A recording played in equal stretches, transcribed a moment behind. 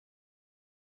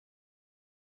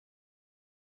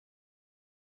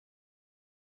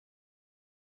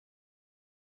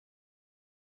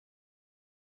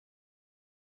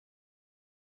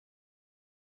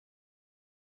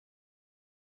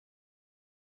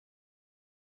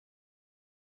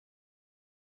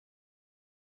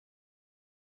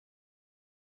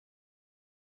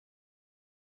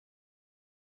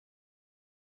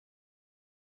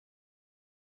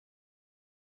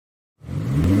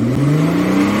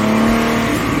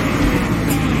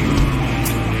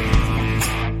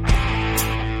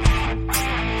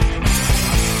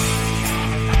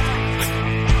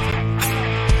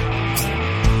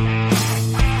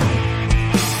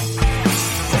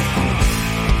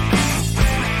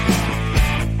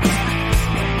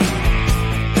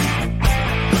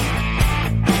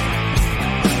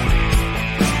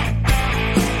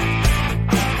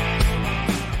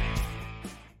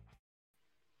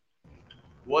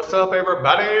What's up,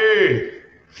 everybody?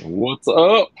 What's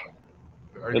up?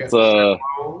 Already got It's the sound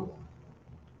on.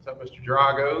 What's up, Mr.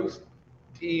 Dragos,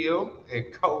 Teal, and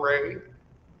Corey?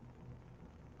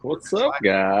 We're what's just up, like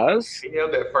guys? he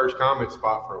held that first comment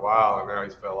spot for a while, and now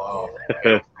he's fell off.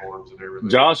 Hailstorms and everything.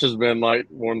 Josh has been like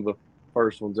one of the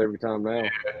first ones every time now. Yeah.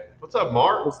 What's up,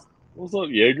 Mark? What's up,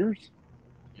 Jaegers?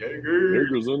 Jaeger.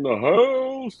 Jaegers in the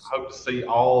house. I hope to see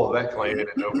all of that clan in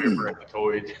November at the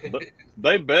toy.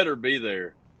 They better be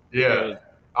there. Yeah.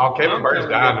 Oh, Kevin Bird's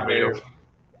dying to meet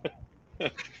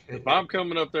him. If I'm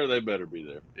coming up there, they better be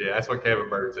there. Yeah, that's what Kevin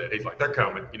Bird said. He's like, they're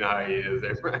coming. You know how he is.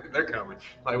 They're coming.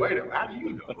 Like, wait a minute, how do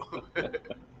you know?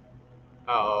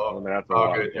 Oh,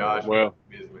 all good, Josh. Well,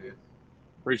 man.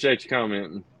 appreciate you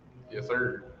commenting. Yes,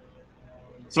 sir.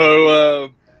 So,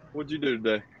 what'd you do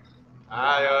today?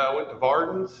 I went to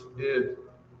Varden's, did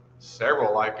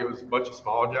several, like it was a bunch of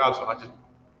small jobs. So I just,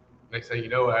 next thing you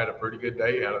know, I had a pretty good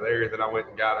day out of there. Then I went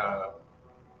and got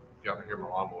y'all can hear my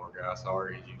lawnmower guy.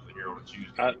 Sorry, he's usually here on a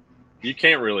Tuesday. You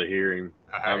can't really hear him.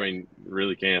 I mean,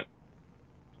 really can't.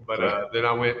 But then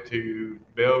I went to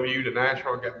Bellevue to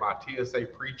Nashville and got my TSA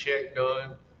pre-check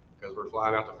done because we're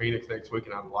flying out to Phoenix next week,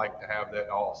 and I'd like to have that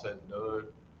all said and done.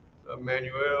 What's up,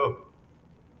 Manuel?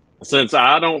 Since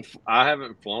I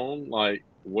haven't flown. Like,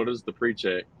 what is the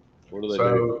pre-check? What do they do?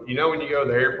 So you know when you go to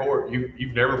the airport,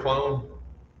 you've never flown.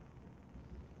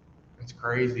 It's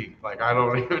crazy. Like I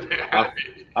don't even.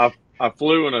 I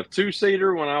flew in a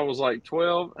 2-seater when I was like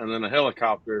 12, and then a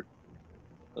helicopter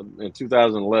in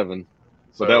 2011.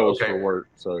 But that was for work.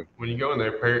 So when you go in the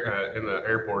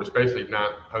airport, especially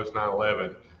post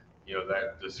 9/11, you know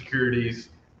that the security's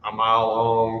a mile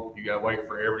long. You gotta wait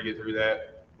forever to get through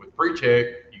that. With pre-check,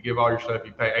 you give all your stuff.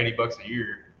 You pay $80 a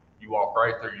year. You walk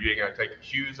right through. You ain't gotta take your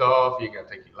shoes off. You ain't gotta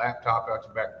take your laptop out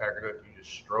your backpack or nothing. You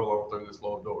just stroll on through this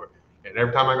little door. And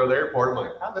every time I go to the airport, I'm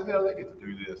like, how the hell they get to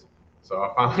do this? So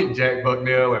I finally Jack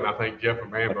Bucknell and I think Jeff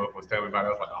and Man both was telling me about it.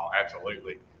 I was like, oh,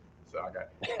 absolutely. So I got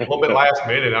a little bit last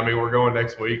minute. I mean, we're going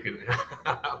next week, and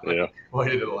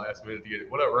waited to the last minute to get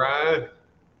it. What up, Ryan?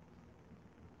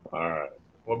 All right.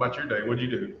 What about your day? What'd you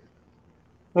do?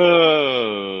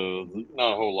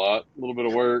 Not a whole lot. A little bit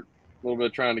of work, a little bit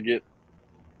of trying to get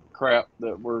crap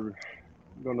that we're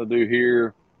going to do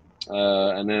here.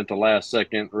 And then at the last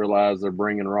second, realized they're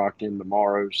bringing rock in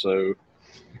tomorrow. So,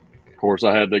 of course,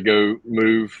 I had to go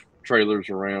move trailers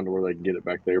around to where they can get it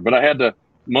back there. But I had to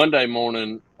Monday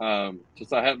morning,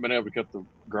 since I hadn't been able to cut the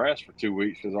grass for 2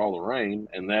 weeks because of all the rain,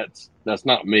 and that's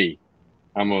not me.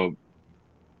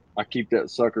 I keep that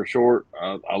sucker short.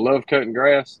 I love cutting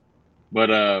grass,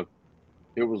 but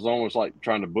it was almost like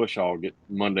trying to bush hog it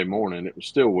Monday morning. It was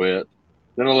still wet.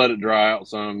 Then I let it dry out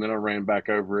some. Then I ran back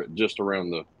over it just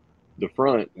around the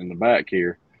front and the back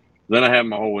here. Then I had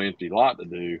my whole empty lot to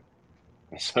do.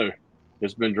 So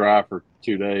it's been dry for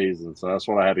 2 days, and so that's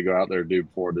what I had to go out there and do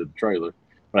before I did the trailer.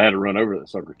 But I had to run over that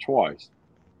sucker twice.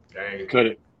 Dang. Cut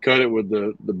it with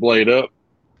the blade up,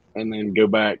 and then go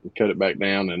back and cut it back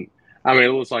down. And I mean,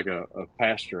 it looks like a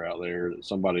pasture out there that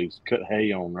somebody's cut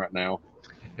hay on right now.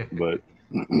 But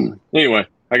anyway,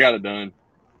 I got it done.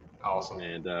 Awesome.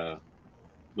 And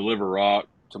deliver rock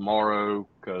tomorrow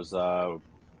because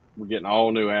we're getting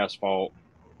all new asphalt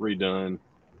redone.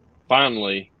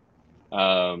 Finally,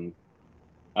 I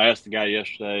asked the guy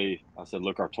yesterday, I said,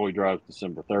 look, our toy drive's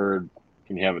December 3rd.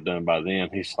 Can you have it done by then?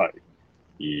 He's like,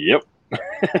 yep.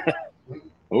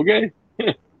 Okay.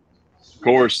 Of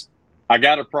course, I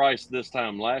got a price this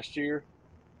time last year,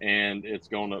 and it's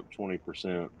gone up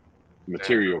 20%.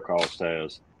 Material cost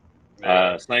has.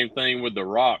 Same thing with the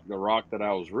rock. The rock that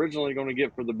I was originally going to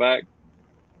get for the back,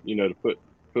 to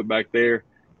put back there.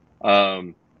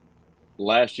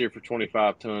 Last year for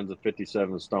 25 tons of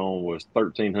 57 stone was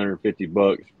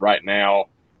 $1,350 right now.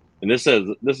 And this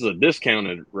is a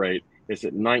discounted rate. It's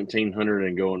at $1,900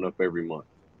 and going up every month.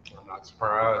 I'm not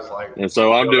surprised. And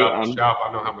so I'm shop.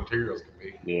 I know how materials can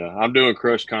be. Yeah, I'm doing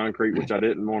crushed concrete, which I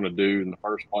didn't want to do in the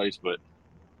first place, but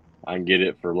I can get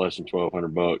it for less than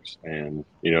 $1,200. And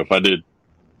if I did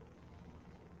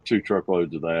 2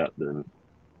 truckloads of that, then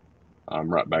I'm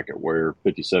right back at where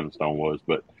 57 stone was.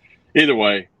 But either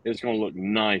way, it's going to look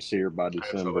nice here by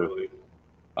December. Absolutely.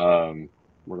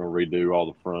 We're going to redo all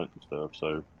the front and stuff,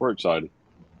 so we're excited.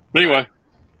 But anyway,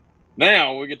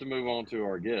 now we get to move on to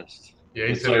our guest. Yeah,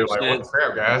 he's sitting there like, what the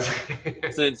crap, guys?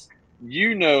 Since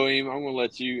you know him, I'm going to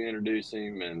let you introduce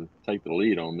him and take the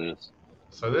lead on this.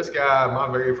 So this guy, my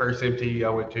very first MT I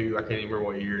went to, I can't even remember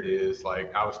what year it is.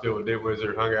 Like, I was still a Dent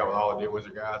Wizard, hung out with all the Dent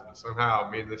Wizard guys, but somehow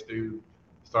me and this dude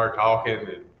started talking,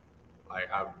 and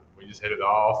we just hit it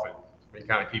off, and been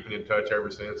kind of keeping in touch ever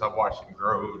since. I've watched him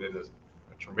grow, and it's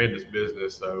a tremendous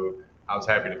business. So I was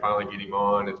happy to finally get him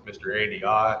on. It's Mr. Andy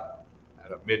Ott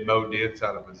out of Mid-Mo Dents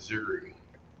out of Missouri.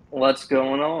 What's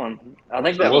going on? I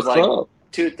think that was What's like up?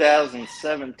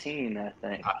 2017, I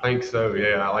think. I think so,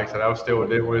 yeah. Like I said, I was still a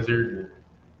Den Wizard. And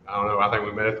I don't know. I think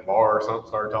we met at the bar or something,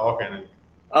 started talking, and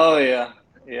Oh yeah,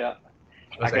 yeah.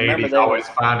 I us can remember Andys they always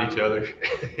was. find each other.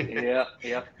 Yeah,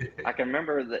 yeah. I can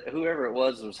remember that whoever it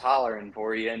was hollering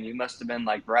for you, and you must have been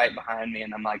like right behind me,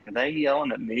 and I'm like, are they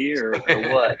yelling at me or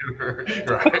what?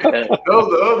 Right.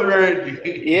 No, the other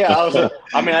Andy. Yeah, I was.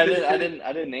 I mean, I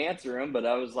didn't answer him, but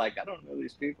I was like, I don't know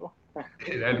these people.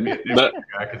 It had to be a different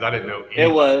guy because I didn't know It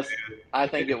anybody. was. I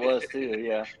think it was too.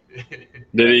 Yeah.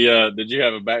 Did he? Did you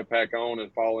have a backpack on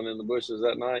and falling in the bushes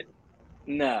that night?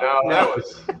 No, No,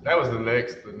 that was the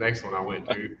next one I went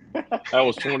to. That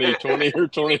was 2020 or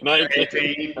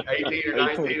 2019. 18 or 19,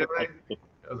 I think.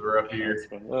 That was a rough year.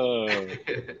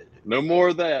 No more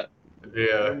of that.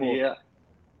 Yeah. Yeah.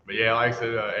 But yeah, like I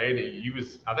said, Andy,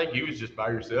 I think you was just by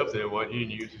yourself then, wasn't you?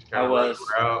 And you was just kind I of was.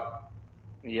 running around.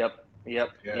 Yep. Yeah.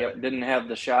 Didn't have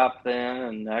the shop then,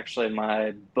 and actually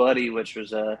my buddy, which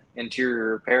was a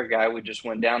interior repair guy, we just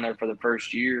went down there for the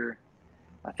first year.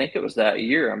 I think it was that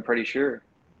year. I'm pretty sure.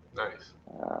 Nice.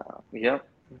 Yep.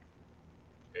 Yeah,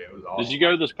 it was awesome. Did you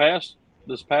go this past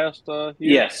year?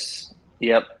 Yes.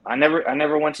 Yep. I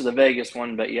never went to the Vegas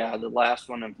one, but yeah, the last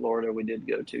one in Florida we did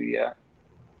go to. Yeah.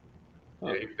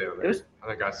 Yeah, he was down there. I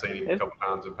think I've seen him a couple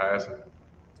times in passing.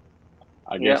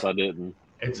 I guess I didn't.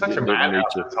 It's such a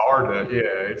madhouse. It's hard to,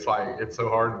 it's so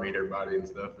hard to meet everybody and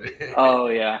stuff. Oh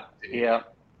yeah, yeah.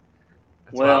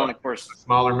 Well, and of course,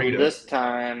 smaller meetup.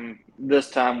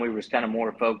 This time we was kind of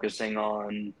more focusing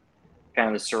on kind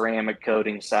of the ceramic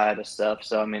coating side of stuff.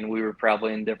 So I mean, we were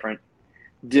probably in different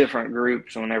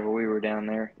groups whenever we were down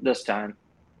there this time.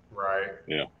 Right.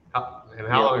 Yeah. And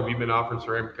how long have you been offering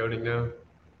ceramic coating now?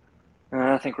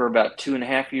 I think we're about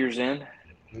 2.5 years in.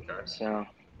 Okay. So,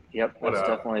 yep, that's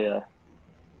definitely a.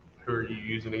 Who are you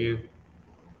using again?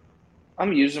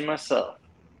 I'm using myself.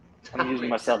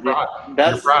 Yeah,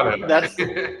 that's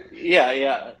yeah.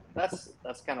 Yeah. That's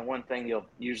kind of one thing you'll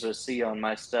usually see on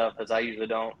my stuff is I usually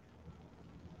don't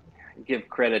give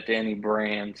credit to any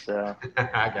brand. So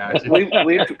I got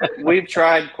you. we've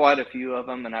tried quite a few of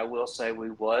them, and I will say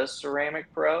we was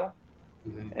Ceramic Pro,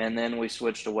 and then we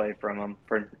switched away from them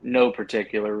for no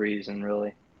particular reason,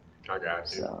 really. I got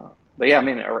you. So, but yeah, I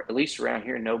mean, at least around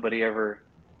here, nobody ever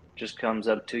just comes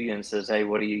up to you and says, "Hey,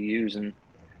 what are you using?"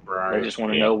 Right. They just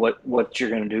want to know what you're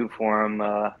going to do for them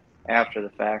after the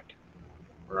fact.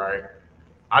 Right.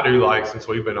 I do like, since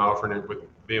we've been offering it with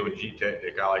being with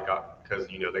G-Technic, I like, because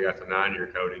they got the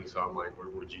 9-year coating, so I'm like,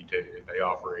 we're G-Technic, they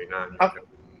offer a 9-year coating.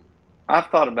 I've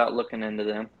thought about looking into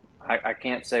them. I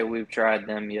can't say we've tried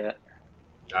them yet.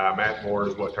 Matt Moore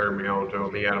is what turned me on to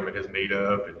him. He had him at his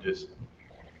meetup, and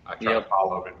I try to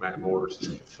follow him in Matt Moore's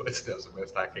footsteps the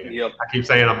best I can. Yep. I keep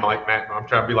saying I'm like Matt. I'm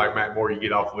trying to be like Matt Moore. You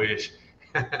get off Wish.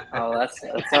 Oh, that's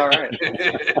all right.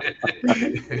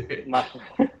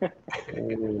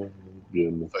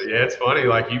 Goodness. So yeah, it's funny.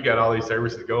 Like you've got all these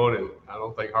services going, and I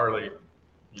don't think hardly,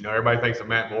 everybody thinks of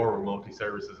Matt Moore with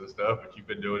multi-services and stuff, but you've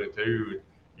been doing it too. And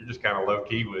you're just kind of low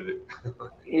key with it.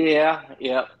 Yeah.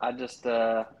 I just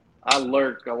I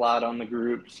lurk a lot on the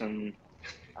groups, and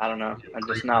I don't know. I'm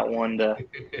just not one to.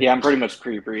 Yeah, I'm pretty much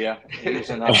creeper. Yeah, I'm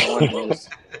usually not one to just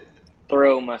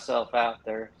throw myself out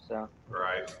there. So.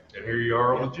 Right, and here you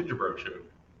are on the Ginger Bro Show.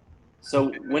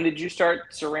 So when did you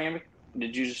start ceramic?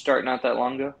 Did you just start not that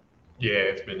long ago? Yeah,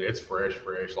 it's fresh,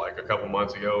 like a couple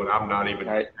months ago, and I'm not even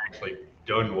actually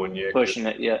done one yet. Pushing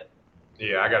it yet?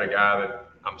 Yeah, I got a guy that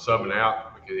I'm subbing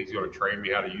out because he's going to train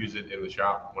me how to use it in the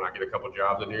shop when I get a couple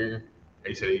jobs in here.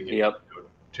 He said he can do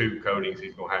 2 coatings.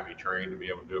 He's going to have me trained to be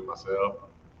able to do it myself.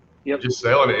 Yep. Just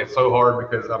selling it, it's so hard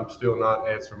because I'm still not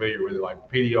as familiar with it.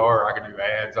 Like PDR, I can do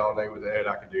ads all day with that.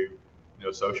 I can do,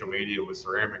 social media with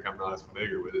ceramic. I'm not as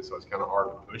familiar with it, so it's kind of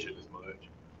hard to push it as much.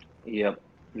 Yep.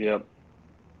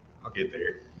 I'll get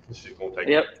there. It's just going to take.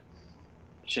 Yep.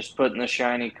 It's just putting the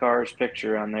shiny car's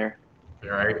picture on there.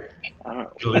 Right. I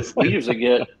don't know.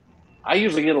 I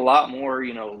usually get a lot more,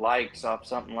 likes off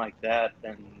something like that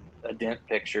than a dent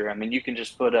picture. I mean, you can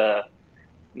just put a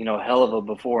hell of a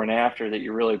before and after that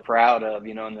you're really proud of,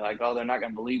 and they're like, oh, they're not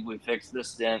going to believe we fixed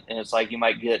this dent. And it's like you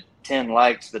might get 10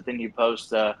 likes, but then you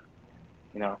post a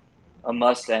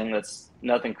Mustang that's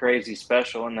nothing crazy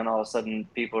special, and then all of a sudden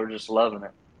people are just loving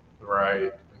it.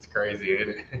 Right. It's crazy,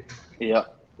 isn't it? Yeah.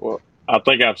 Well, I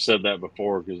think I've said that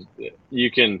before because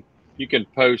you can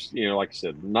post, like I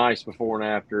said, nice before and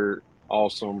after,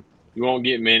 awesome. You won't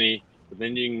get many, but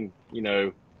then you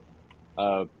can,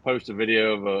 post a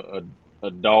video of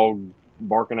a dog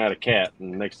barking at a cat,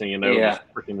 and next thing you know, Yeah. it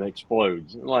just freaking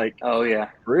explodes. Like, Oh yeah.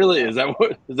 really? Is that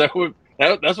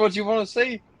that's what you want to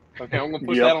see? Okay, I'm gonna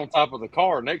put Yep. that on top of the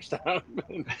car next time.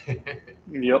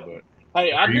 Yep. But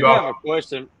hey, I Are do you have off? a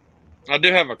question. I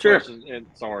do have a Sure. question, and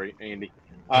sorry, Andy.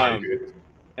 No, you're good.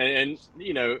 And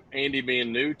you know, Andy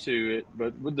being new to it,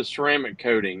 but with the ceramic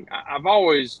coating, I've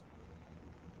always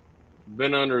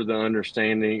been under the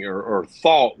understanding or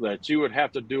thought that you would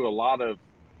have to do a lot of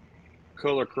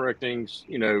color correctings,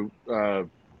 you know,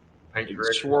 Paint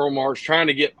correction. swirl marks, trying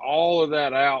to get all of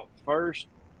that out first.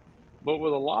 But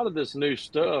with a lot of this new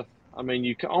stuff, I mean,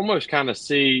 you can almost kind of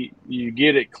see you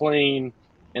get it clean,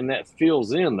 and that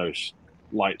fills in those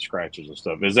light scratches and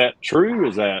stuff. Is that true?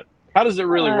 Is that how does it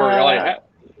really work? Like,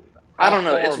 I how don't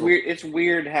know. far It's of a- weird. It's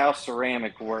weird how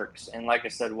ceramic works. And like I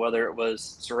said, whether it was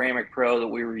Ceramic Pro that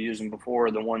we were using before,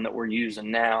 or the one that we're using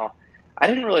now, I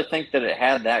didn't really think that it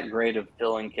had that great of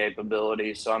filling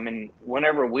capability. So I mean,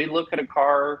 whenever we look at a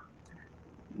car,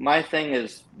 my thing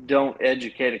is don't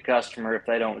educate a customer if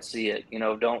they don't see it. You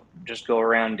know, don't just go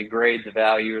around and degrade the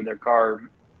value of their car,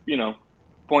 you know,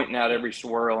 pointing out every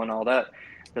swirl and all that.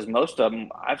 Because most of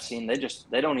them I've seen,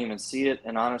 they don't even see it,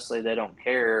 and honestly, they don't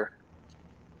care.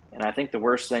 And I think the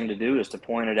worst thing to do is to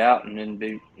point it out and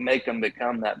then make them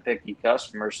become that picky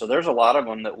customer. So there's a lot of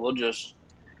them that will just,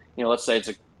 you know, let's say it's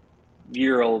a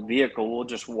year-old vehicle, we'll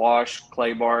just wash,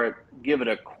 clay bar it, give it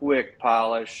a quick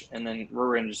polish, and then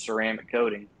we're into ceramic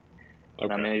coating.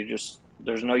 Okay. I mean,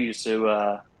 there's no use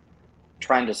to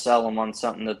trying to sell them on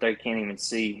something that they can't even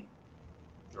see.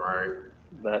 Right.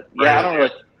 But yeah,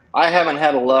 I haven't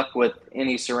had a luck with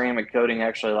any ceramic coating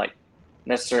actually like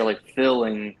necessarily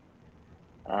filling.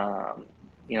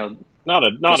 You know, not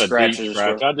a deep scratches,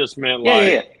 scratch. I just meant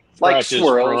yeah. Like scratches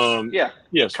swirls, from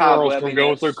swirls from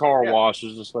going through car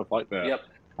washes and stuff like that. Yep.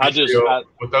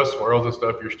 With those swirls and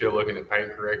stuff, you're still looking at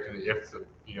paint correction if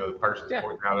the person's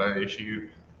pointing out that issue.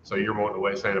 So you're wanting to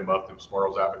wait sand and buff them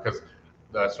swirls out because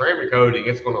the ceramic coating,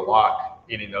 it's going to lock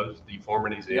any of those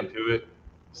deformities into it.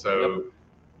 So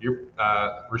your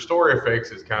restore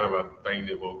effects is kind of a thing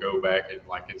that will go back and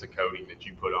like it's a coating that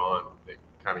you put on that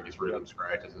kind of gets rid of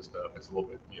scratches and stuff. It's a little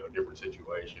bit different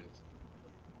situations.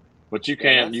 But you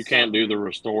can't do the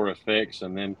restore effects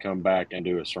and then come back and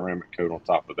do a ceramic coat on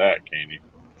top of that, can you?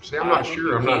 See, I'm not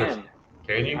sure.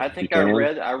 Can you? I think I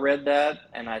read that,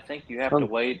 and I think you have to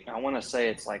wait. I want to say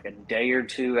it's like a day or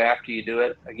two after you do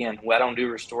it. Again, I don't do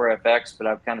Restore FX, but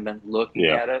I've kind of been looking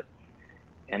at it,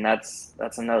 and that's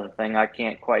another thing I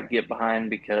can't quite get behind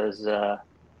because I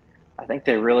think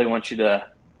they really want you to,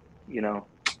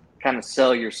 kind of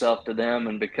sell yourself to them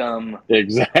and become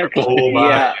exactly.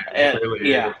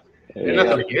 And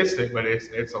nothing against it, but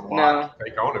it's a lot to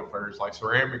take on at first. Like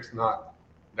ceramic's not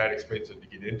that expensive to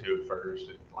get into at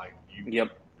first.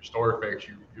 Restore effects,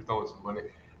 you're throwing some money.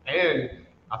 And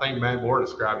I think Matt Moore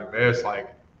described it best.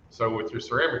 Like, so with your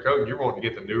ceramic coating, you're wanting to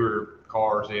get the newer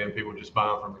cars in. People just buy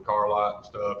them from the car lot and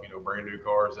stuff. Brand new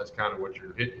cars. That's kind of what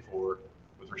you're hitting for.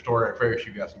 With Restore FX,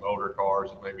 you got some older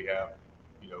cars that maybe have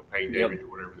paint damage or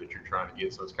whatever that you're trying to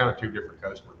get. So it's kind of two different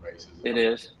customer bases. It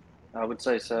is. I would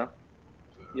say so.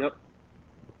 Yep.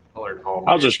 I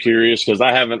was just curious because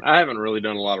I haven't really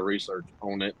done a lot of research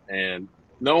on it, and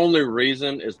the only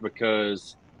reason is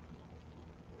because,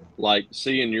 like,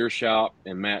 seeing your shop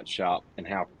and Matt's shop and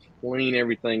how clean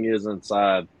everything is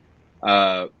inside,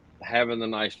 having the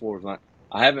nice floors.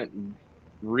 I haven't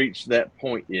reached that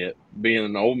point yet. Being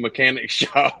an old mechanic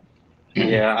shop,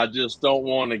 I just don't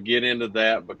want to get into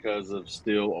that because of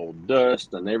still old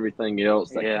dust and everything else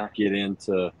that can get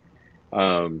into.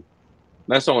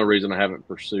 That's the only reason I haven't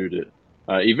pursued it.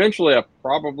 Eventually, I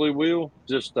probably will,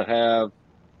 just to have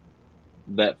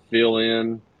that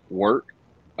fill-in work,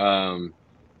 and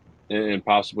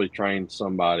possibly train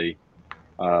somebody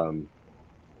to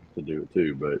do it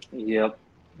too. But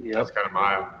that's kind of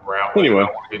my route. Anyway, I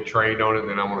want to get trained on it, and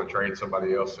then I want to train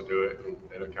somebody else to do it, and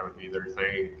it'll kind of be their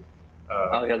thing.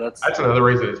 That's another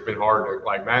reason it's been hard to,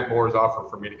 like, Matt Moore's offered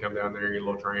for me to come down there and get a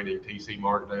little training. TC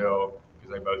Martindale,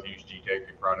 because they both use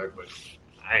G-Tech product, but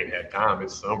I ain't had time.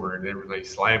 It's summer and everything's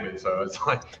slamming, so it's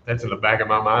like that's in the back of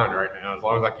my mind right now. As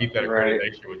long as I keep that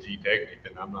accreditation with G-Tech,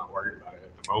 then I'm not worried about it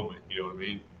at the moment. You know what I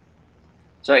mean?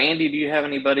 So, Andy, do you have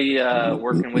anybody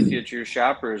working with you at your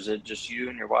shop, or is it just you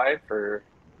and your wife, or?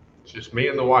 It's just me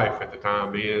and the wife at the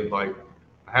time being. Like,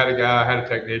 I had a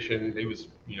technician. He was,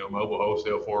 mobile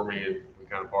wholesale for me, and we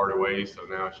kind of parted ways. So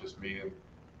now it's just me and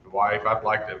the wife. I'd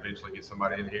like to eventually get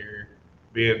somebody in here.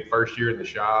 Being first year in the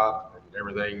shop and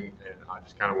everything, and I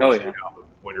just kind of want to see how the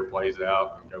winter plays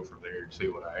out and go from there and see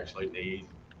what I actually need.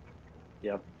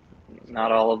 Yep.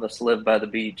 Not all of us live by the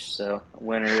beach, so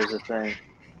winter is a thing.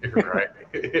 Right.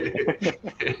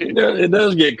 It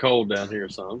does get cold down here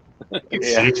some.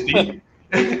 It's Yeah. 60.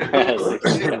 Yeah.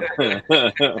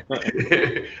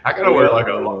 I gotta wear like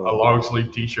a long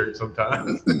sleeve T-shirt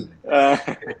sometimes.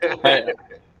 Hey,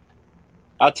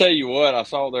 I'll tell you what. I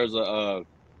saw there's a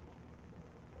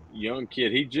young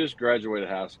kid. He just graduated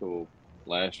high school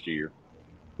last year.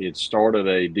 He had started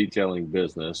a detailing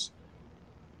business.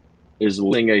 Is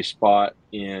leasing a spot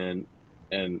in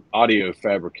an audio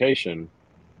fabrication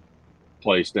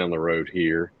place down the road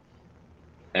here,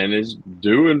 and is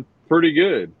doing pretty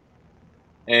good.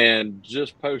 And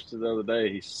just posted the other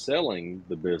day, he's selling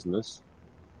the business,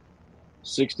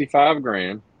 65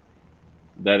 grand.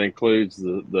 That includes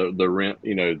the rent,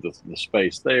 the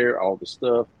space there, all the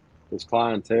stuff, his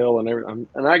clientele and everything.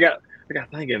 And I got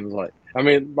thinking, like, I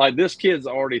mean, like, this kid's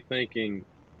already thinking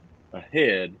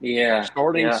ahead, Yeah.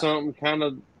 starting something, kind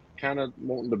of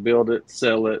wanting to build it,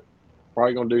 sell it,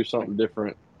 probably gonna do something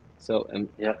different, sell. And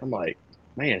I'm like,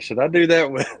 man, should I do that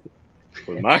with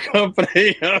my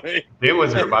company? I mean, Then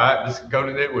was gonna buy it. Just go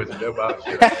to that with it. They'll buy it.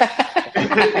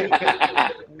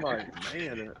 I'm like,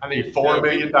 man, I need $4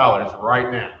 million right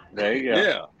now. There you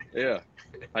go. Yeah.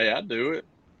 Hey, I'd do it.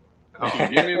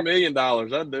 Give me $1 million,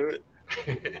 I'd do it.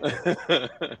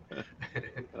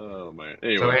 Oh man.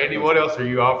 Anyway, so Andy, what else are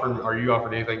you offering? Are you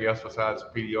offering anything else besides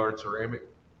PDR and ceramic?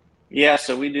 Yeah,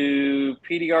 so we do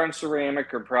PDR and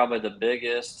ceramic are probably the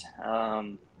biggest.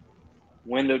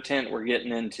 Window tint we're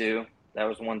getting into. That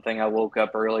was one thing I woke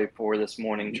up early for this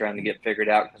morning trying to get figured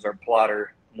out because our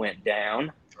plotter went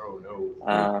down. Oh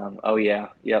no. Oh yeah,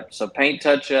 yep. So paint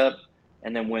touch up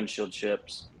and then windshield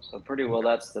chips. So pretty well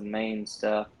that's the main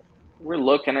stuff. We're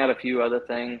looking at a few other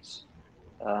things,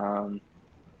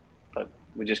 but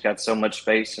we just got so much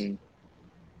space and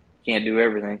can't do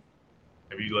everything.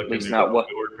 Have you looked At least into not what.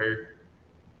 door repair?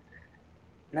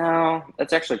 No,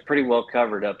 that's actually pretty well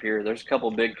covered up here. There's a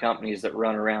couple big companies that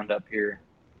run around up here.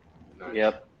 Nice.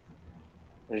 Yep.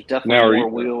 There's definitely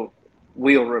more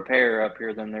wheel repair up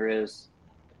here than there is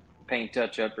paint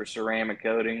touch up or ceramic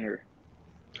coating or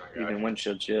even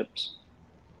windshield chips.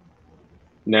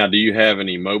 Now, do you have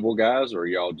any mobile guys, or are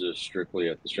y'all just strictly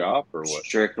at the shop, or what?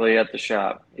 Strictly at the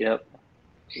shop. Yep.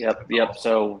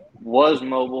 So was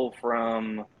mobile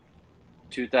from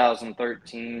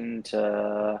 2013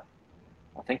 to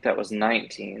I think that was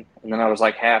 19, and then I was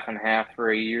like half and half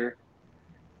for a year,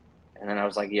 and then I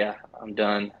was like, yeah, I'm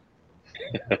done.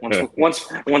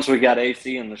 Once we got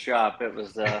AC in the shop, it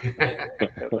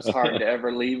was hard to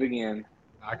ever leave again.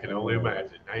 I can only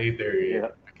imagine. I ain't there yet.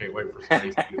 Yep. I can't wait for some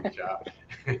AC in the shop.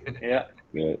 Yeah.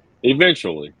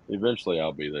 Eventually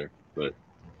I'll be there. But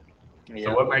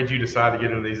so, what made you decide to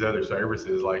get into these other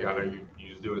services? Like, I know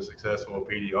you was doing successful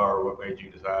PDR. What made you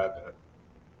decide to?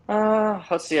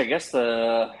 Let's see. I guess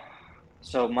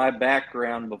so my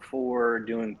background before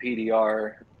doing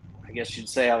PDR, I guess you'd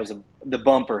say I was the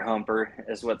bumper humper,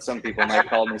 is what some people might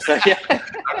call me. So yeah,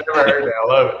 I've never heard that. I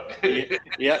love it.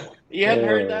 Yep. You hadn't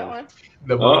heard that one?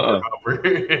 The bumper humper.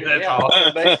 That's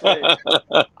awesome. Basically,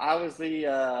 I was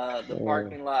the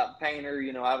parking lot painter.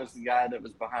 I was the guy that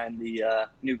was behind the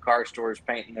new car stores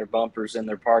painting their bumpers in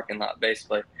their parking lot,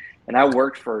 basically. And I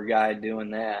worked for a guy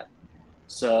doing that.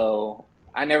 So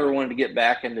I never wanted to get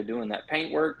back into doing that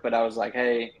paint work, but I was like,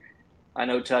 hey, I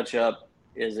know touch up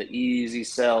is an easy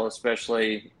sell,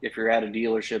 especially if you're at a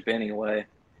dealership anyway.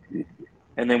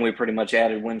 And then we pretty much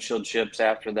added windshield chips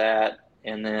after that.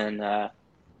 And then I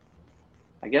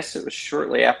guess it was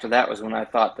shortly after that was when I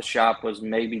thought the shop was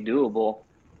maybe doable.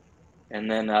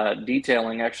 And then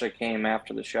detailing actually came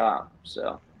after the shop.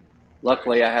 So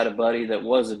luckily I had a buddy that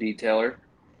was a detailer,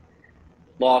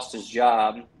 lost his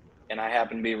job, and I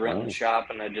happened to be renting the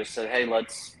shop, and I just said, hey,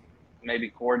 let's maybe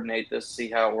coordinate this, see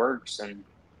how it works. And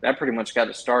that pretty much got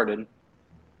it started.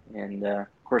 And, of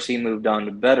course, he moved on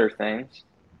to better things.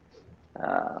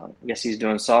 I guess he's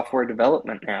doing software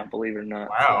development now, believe it or not.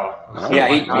 Wow. Yeah,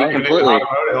 he completely.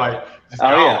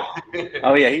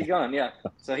 Oh, yeah, he's gone, yeah.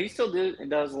 So he still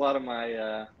does a lot of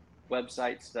my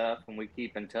website stuff, and we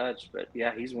keep in touch. But,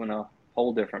 yeah, he's went a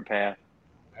whole different path.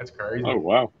 That's crazy. Oh,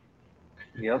 wow.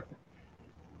 Yep.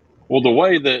 Well, the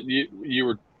way that you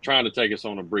were trying to take us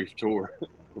on a brief tour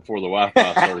before the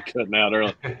Wi-Fi started cutting out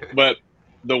early, but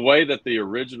the way that the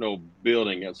original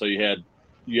building, so you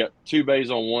got two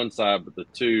bays on one side, but the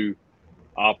two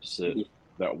opposite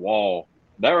that wall,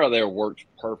 that right there works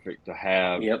perfect to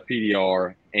have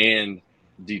PDR and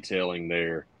detailing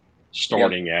there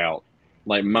starting out.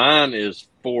 Like mine is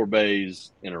 4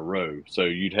 bays in a row, so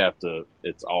you'd have to.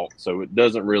 So it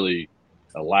doesn't really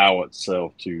allow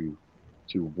itself to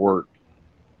work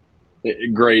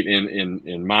great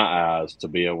in my eyes to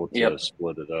be able to Yep.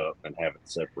 split it up and have it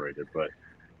separated. But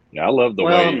yeah, I love the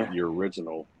Well, way your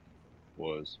original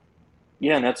was.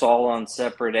 yeah, and that's all on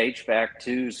separate HVAC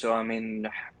too. So I mean,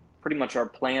 pretty much our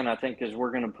plan, I think, is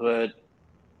we're going to put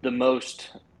the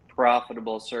most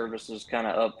profitable services kind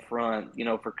of up front,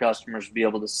 for customers to be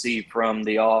able to see from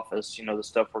the office, the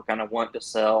stuff we're kind of wanting to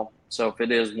sell. So if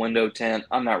it is window tint,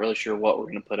 I'm not really sure what we're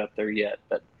going to put up there yet,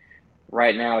 but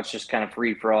right now it's just kind of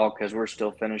free for all because we're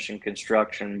still finishing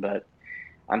construction. But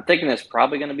I'm thinking it's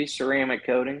probably going to be ceramic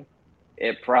coating.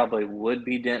 It probably would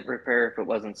be dent repair if it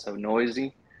wasn't so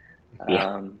noisy.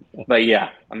 Yeah. But yeah,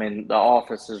 I mean, the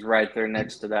office is right there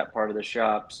next to that part of the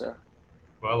shop. So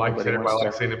Well, like you said, nobody everybody wants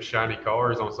likes to. seeing them shiny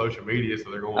cars on social media, so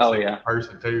they're going to Oh, see it yeah. in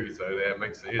person too. So that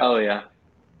makes sense. Oh, yeah.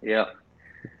 Yeah.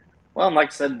 Well, and like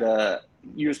I said,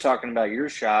 you was talking about your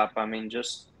shop. I mean,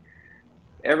 just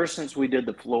ever since we did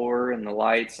the floor and the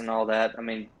lights and all that, I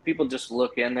mean, people just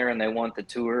look in there and they want the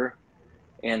tour.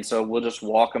 And so we'll just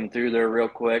walk them through there real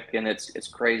quick. And it's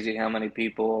crazy how many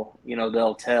people,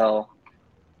 they'll tell,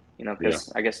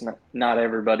 because I guess not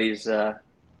everybody's, on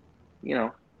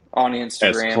That's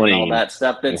Instagram and all clean. that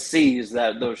stuff that sees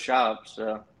those shops.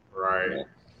 So. Right.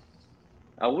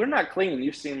 We're not clean.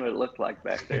 You've seen what it looked like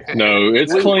back there. No,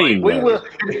 it's clean. We will.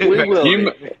 We will.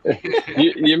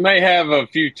 You may have a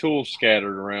few tools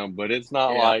scattered around, but it's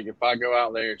not Yeah. like if I go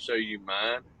out there and show you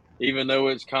mine, even though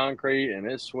it's concrete and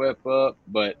it's swept up,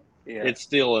 but Yeah. it's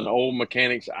still an old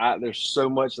mechanics. There's so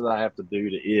much that I have to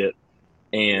do to it.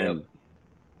 And,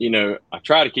 I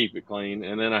try to keep it clean.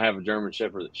 And then I have a German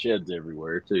Shepherd that sheds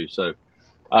everywhere too. So,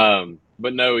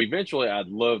 but no, eventually I'd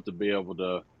love to be able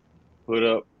to put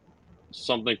up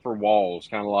something for walls,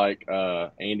 kind of like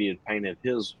Andy had painted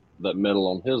that metal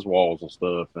on his walls and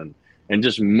stuff, and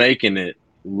just making it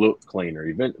look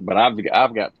cleaner. But I've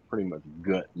got to pretty much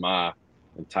gut my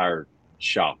entire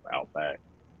shop out back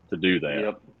to do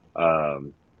that.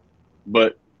 Yep.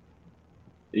 But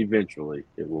eventually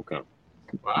it will come.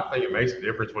 Well, I think it makes a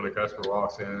difference when the customer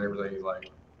walks in and everything's like,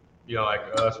 like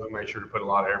us, we make sure to put a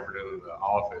lot of effort into the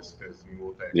office because you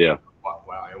want that. Yeah.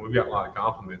 Wow, and we've got a lot of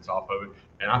compliments off of it,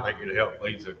 and I think it helps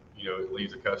leads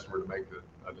the customer to make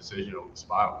a decision on the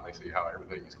spot when they see how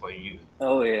everything is clean.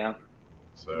 Oh yeah.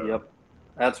 So.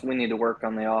 Yep. We need to work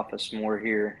on the office more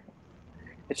here.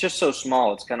 It's just so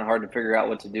small. It's kind of hard to figure out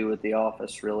what to do with the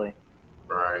office, really.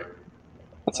 Right.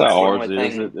 That's how ours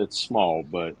is. It's small,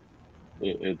 but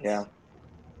it's yeah.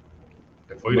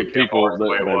 If we'd have kept ours the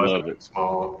way it was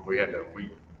small, we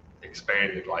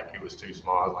expanded like it was too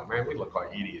small. I was like, man, we look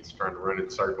like idiots trying to run in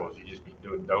circles. You just be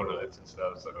doing donuts and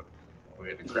stuff. So we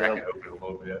had to crack it open a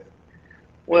little bit.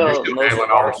 Well, most of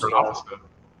our stuff.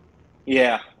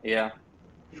 Yeah.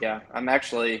 I'm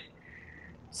actually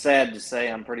sad to say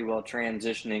I'm pretty well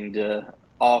transitioning to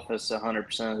office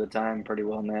 100% of the time pretty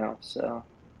well now. So,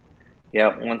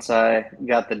 yeah, once I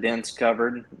got the dents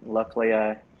covered, luckily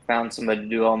I found somebody to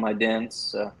do all my dents.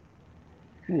 So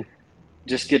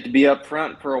just get to be up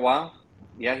front for a while.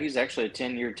 Yeah, he's actually a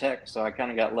 10-year tech, so I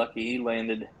kind of got lucky. He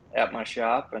landed at my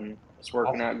shop, and it's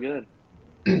working out good.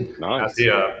 Nice. Is he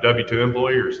a W-2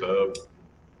 employee or sub?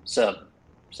 Sub.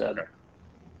 Okay.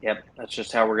 Yep, that's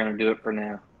just how we're going to do it for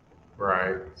now.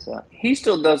 Right. So he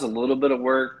still does a little bit of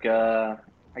work. I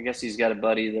guess he's got a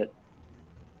buddy that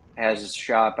has his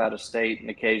shop out of state, and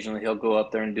occasionally he'll go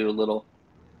up there and do a little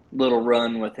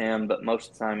run with him, but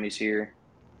most of the time he's here.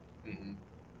 Mm-hmm.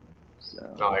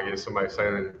 So I guess somebody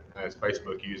saying as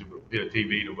Facebook user did a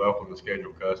TV to welcome the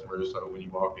scheduled customers. So when you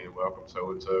walk in, welcome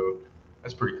so and so.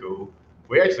 That's pretty cool.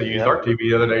 We actually used our TV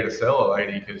the other day to sell a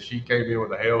lady because she came in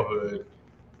with a hell hood.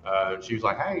 She was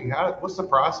like, "Hey, what's the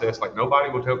process?" Like nobody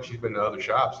will tell me. She's been to other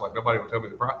shops. Like nobody will tell me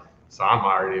the process. So I'm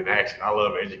already in action. I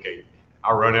love educating.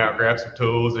 I run out, grab some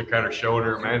tools, and kind of showing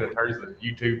her. Amanda turns the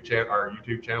YouTube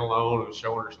channel on and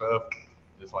showing her stuff.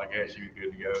 Just like that, she was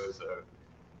good to go. So.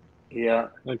 Yeah,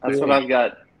 that's what I've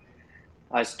got.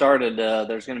 I started,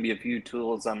 there's going to be a few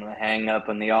tools I'm going to hang up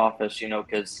in the office,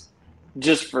 because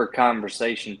just for a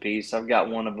conversation piece, I've got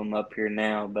one of them up here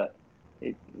now, but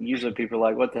usually people are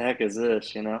like, what the heck is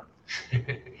this, I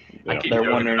keep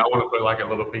wondering. I want to put like a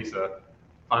little piece of,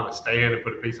 find a stand and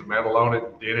put a piece of metal on it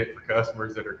and dent it for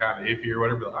customers that are kind of iffy or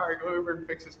whatever. Like, all right, go over and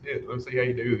fix this dent. Let's see how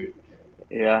you do it.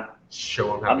 Yeah.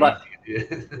 Show them how easy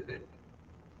it is.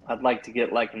 I'd like to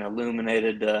get like an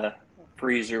illuminated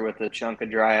freezer with a chunk of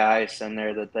dry ice in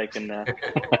there that they can. That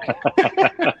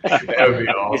would be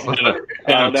awesome.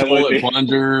 And a toilet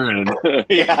plunger and.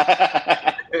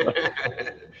 Yeah.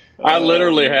 I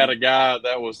literally had a guy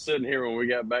that was sitting here when we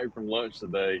got back from lunch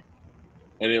today.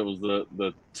 and it was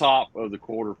the top of the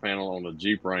quarter panel on the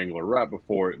Jeep Wrangler right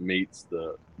before it meets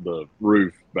the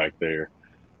roof back there.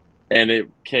 And it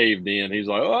caved in. He's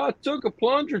like, "Oh, I took a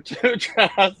plunger to try."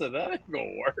 I said, "That ain't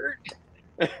gonna work."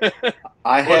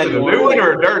 I Was had it a one. new one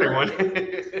or a dirty one?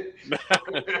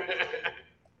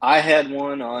 I had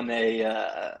one on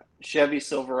a Chevy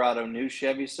Silverado, new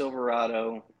Chevy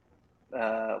Silverado.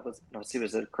 Was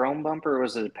it a chrome bumper or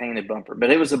was it a painted bumper? But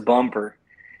it was a bumper,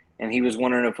 and he was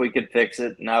wondering if we could fix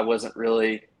it, and I wasn't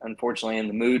really, unfortunately, in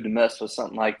the mood to mess with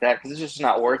something like that because it's just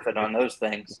not worth it on those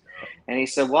things. And he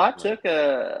said, "Well, I took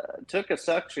a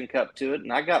suction cup to it,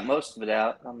 and I got most of it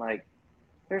out." I'm like,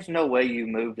 "There's no way you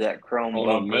moved that chrome On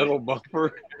bumper." a metal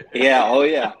bumper. Yeah. Oh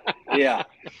yeah. Yeah.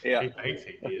 Yeah. He thinks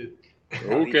he did.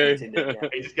 No, he Okay. thinks he did, yeah.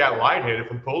 He just got lightheaded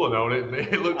from pulling on it, and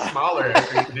it looked smaller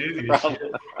after he dizzy and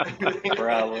shit.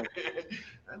 Probably.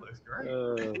 That looks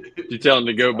great. Did you tell him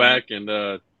to go back and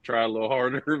try a little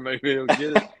harder? Maybe he'll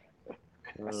get it.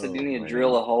 I said you need to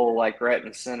drill a hole like right in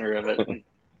the center of it and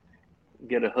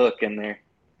get a hook in there.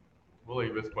 We'll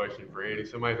leave this question for Eddie.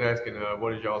 Somebody's asking,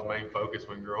 what is y'all's main focus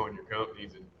when growing your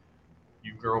companies? And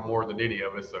you've grown more than any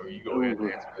of us, so you go ahead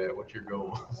and answer that. What's your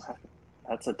goal?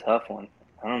 That's a tough one.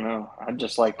 I don't know. I'd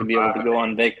just like to be able to go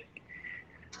on vacation.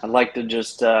 I'd like to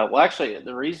just, well, actually,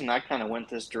 the reason I kind of went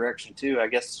this direction too, I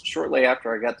guess shortly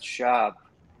after I got the shop,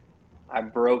 I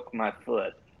broke my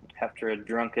foot after a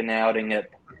drunken outing at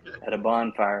a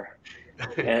bonfire.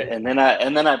 And then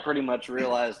I pretty much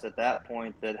realized at that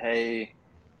point that, hey,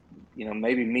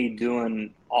 maybe me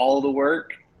doing all the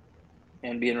work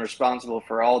and being responsible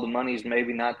for all the money is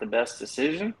maybe not the best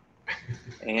decision.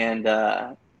 And,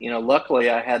 luckily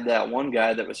I had that one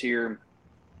guy that was here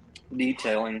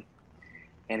detailing,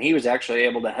 and he was actually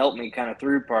able to help me kind of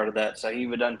through part of that. So he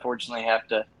would unfortunately have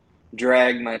to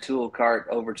drag my tool cart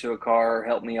over to a car or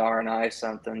help me R&I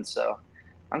something. So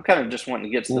I'm kind of just wanting to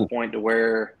get to the point to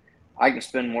where I can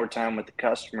spend more time with the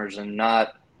customers and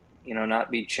not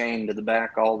be chained to the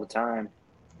back all the time.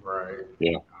 Right.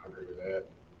 Yeah. I agree with that.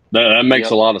 That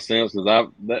makes a lot of sense because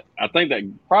I think that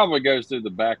probably goes through the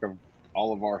back of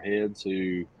all of our heads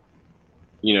who,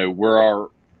 we're our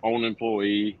own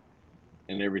employee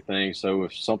and everything. So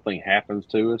if something happens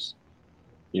to us,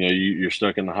 you're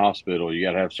stuck in the hospital, you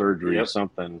got to have surgery or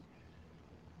something,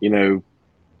 then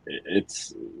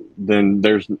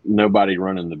there's nobody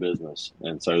running the business.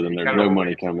 And so then there's no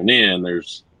money coming in. I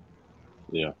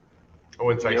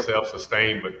wouldn't say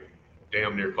self-sustained, but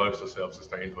damn near close to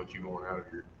self-sustained is what you want out of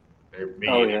your me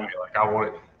anyway. Like I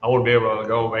want to be able to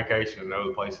go on vacation and know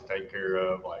the place to take care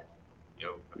of, like,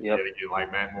 again,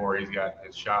 like Matt Moore, he's got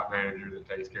his shop manager that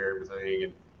takes care of everything,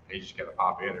 and he just got to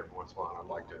pop in every once in a while. I'd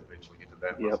like to eventually get to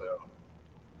that myself.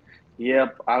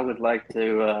 Yep, I would like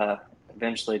to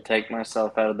eventually take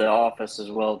myself out of the office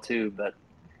as well too, but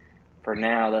for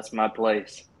now, that's my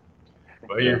place.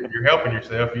 Well, you're helping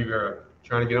yourself. You're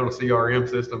trying to get on a CRM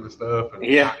system and stuff, and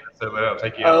so that'll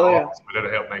take you out of the office, but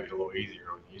it'll help make it a little easier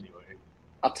on you anyway.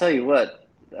 I'll tell you what,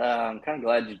 I'm kind of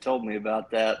glad you told me about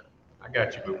that. I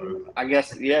got you, boo-boo. I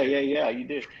guess, yeah, you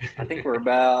do. I think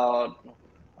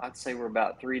I'd say we're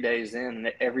about 3 days in,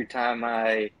 and every time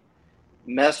I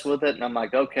mess with it and I'm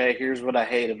like, okay, here's what I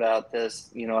hate about this.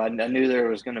 I knew there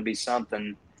was going to be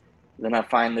something. Then I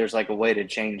find there's like a way to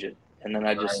change it. And then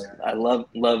I love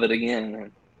it again.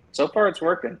 And so far it's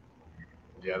working.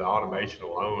 Yeah, the automation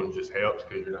alone just helps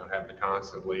because you're not having to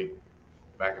constantly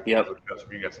back and forth with the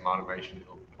customer. You got some automation in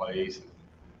place.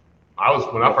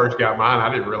 When I first got mine,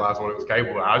 I didn't realize what it was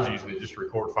capable of. I was usually just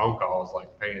record phone calls, like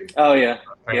paying money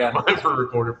for a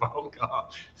recorded phone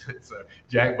call. So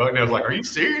Jack Bucknell was like, "Are you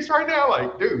serious right now?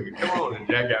 Like, dude, come on!" And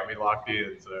Jack got me locked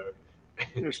in. So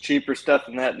there's cheaper stuff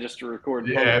than that just to record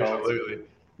phone calls. Yeah, absolutely.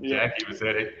 Jack even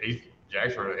said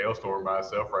Jack's running a hailstorm by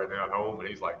himself right now at home, and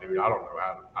he's like, "Dude, I don't know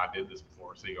how I did this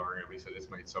before CRM." He said it's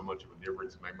made so much of a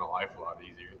difference. It made my life a lot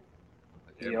easier.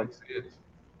 It makes sense.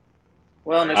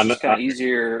 Well, and it's just kind of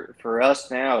easier for us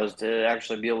now is to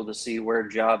actually be able to see where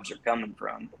jobs are coming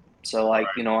from. So, like,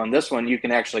 on this one, you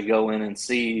can actually go in and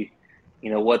see,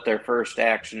 what their first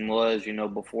action was,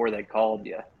 before they called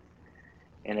you.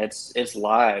 And it's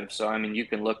live. So, I mean, you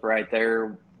can look right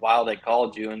there while they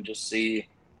called you and just see,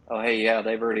 oh, hey, yeah,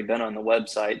 they've already been on the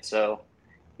website. So,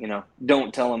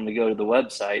 don't tell them to go to the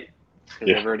website because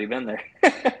they've already been there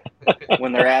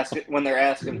when they're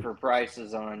asking for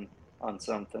prices on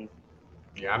something.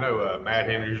 Yeah, I know Matt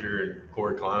Henninger and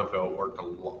Corey Kleinfeld worked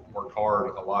hard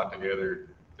a lot together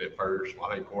at first.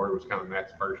 I think Corey was kind of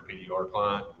Matt's first PDR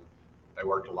client. They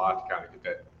worked a lot to kind of get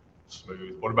that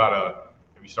smooth. What about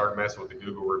have you started messing with the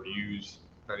Google reviews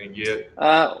thing yet?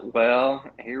 Well,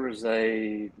 here was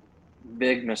a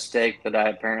big mistake that I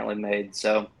apparently made.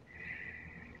 So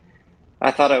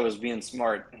I thought I was being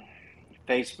smart.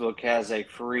 Facebook has a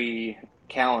free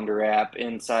calendar app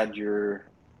inside your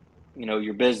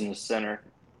business center.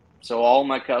 So all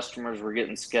my customers were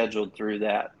getting scheduled through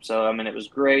that. So, I mean, it was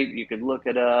great. You could look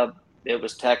it up. It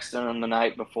was texting them the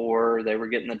night before. They were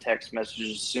getting the text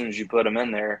messages as soon as you put them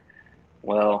in there.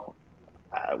 Well,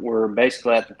 we're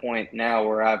basically at the point now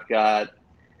where I've got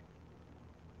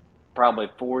probably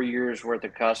 4 years worth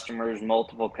of customers,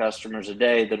 multiple customers a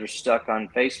day that are stuck on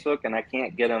Facebook, and I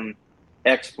can't get them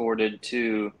exported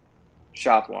to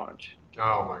Shop Launch.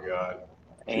 Oh my God.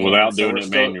 And without so doing we're it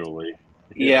still, manually.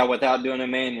 yeah, without doing it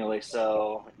manually.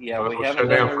 So yeah, Might as we well haven't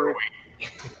shut down done for a the.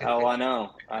 week. Oh, I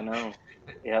know.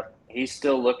 Yep, he's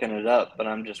still looking it up, but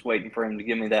I'm just waiting for him to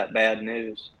give me that bad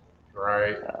news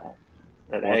Right.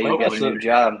 that Well, I hey, you think got a new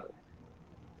job.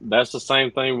 That's the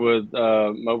same thing with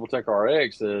Mobile Tech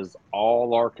RX. Is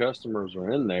all our customers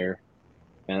are in there,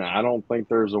 and I don't think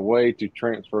there's a way to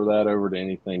transfer that over to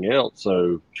anything else.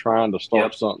 So trying to start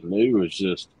Yep. something new is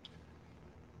just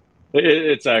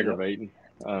it's aggravating.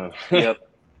 Yep.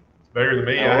 Better than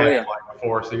me. I Oh had yeah. like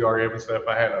before CRM and stuff.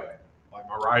 I had like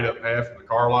my write-up half of the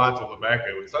car lots on the back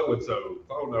of it. So and so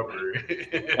phone number. Like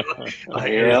it was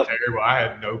Yep. terrible. I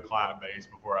had no client base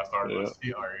before I started Yeah. with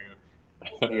CRM.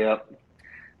 Yep.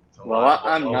 So Well,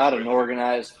 I'm not an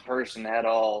organized person at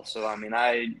all. So, I mean,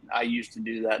 I used to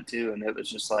do that too. And it was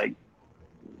just like,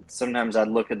 sometimes I'd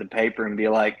look at the paper and be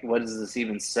like, what does this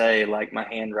even say? Like, my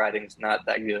handwriting's not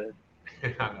that good.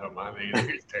 I know mine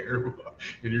either is terrible.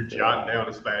 And you're jotting down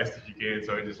as fast as you can,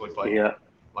 so it just looks like Yeah.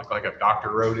 like a doctor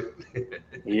wrote it.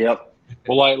 Yep.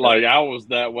 Well, like I was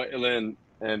that way,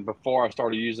 and before I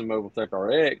started using Mobile Tech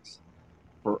RX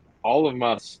for all of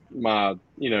my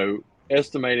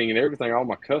estimating and everything, all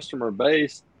my customer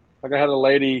base. Like I had a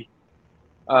lady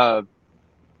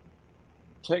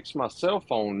text my cell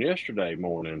phone yesterday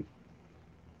morning.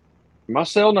 My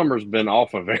cell number's been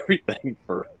off of everything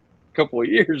for a couple of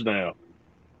years now,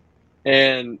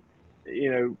 and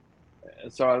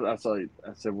so I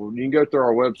said, well, you can go through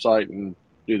our website and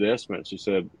do the estimate. She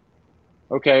said,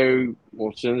 okay.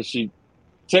 Well, since she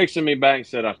texted me back and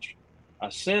said I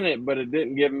sent it, but it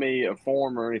didn't give me a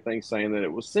form or anything saying that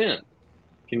it was sent.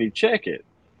 Can you check it?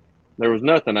 There was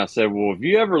nothing. I said, well, have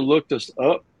you ever looked us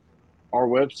up our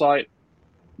website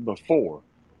before?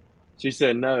 She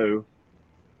said, no.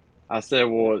 I said,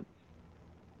 well,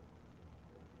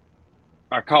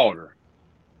 I called her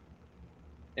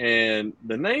and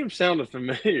the name sounded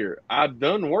familiar. I'd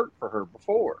done work for her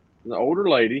before, an older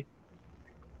lady.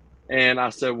 And I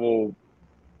said, well,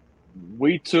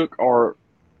 we took our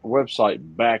website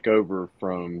back over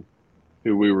from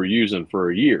who we were using for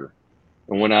a year.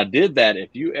 And when I did that, if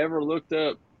you ever looked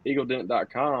up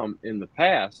eagledent.com in the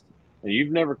past and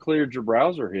you've never cleared your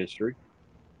browser history,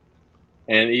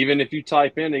 and even if you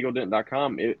type in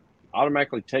eagledent.com, it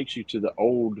automatically takes you to the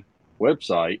old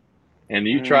website, and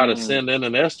you try to send in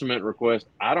an estimate request,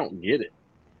 I don't get it.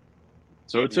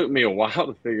 So it took me a while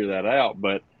to figure that out.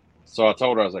 But so I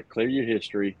told her, I was like, clear your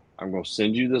history. I'm going to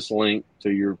send you this link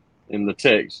to in the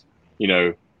text,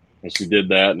 and she did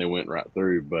that and it went right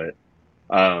through. But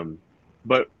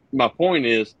my point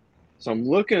is, so I'm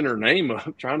looking her name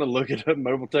up, trying to look it up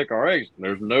Mobile Tech RX.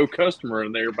 There's no customer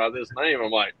in there by this name.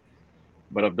 I'm like,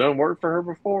 but I've done work for her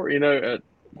before, So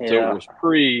it was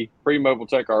pre Mobile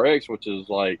Tech RX, which is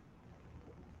like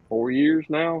 4 years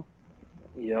now.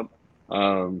 Yep.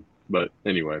 But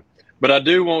anyway, but I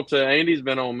do want to. Andy's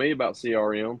been on me about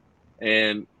CRM,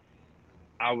 and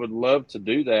I would love to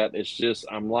do that. It's just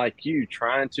I'm like you,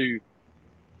 trying to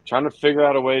figure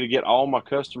out a way to get all my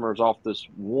customers off this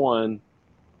one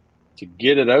to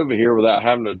get it over here without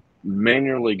having to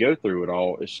manually go through it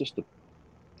all. It's just a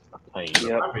pain.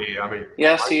 Yep. I mean,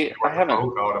 yeah. See, I haven't.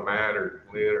 Phone call to Matt or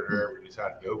Lynn or whoever you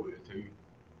decide to go with it too.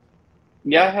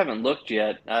 Yeah, I haven't looked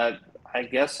yet. I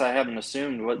guess I haven't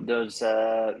assumed. What does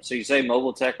so you say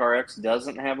Mobile Tech RX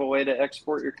doesn't have a way to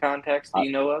export your contacts that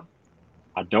you know of?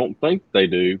 I don't think they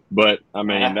do, but I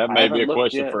mean that may be a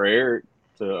question yet. for Eric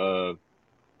to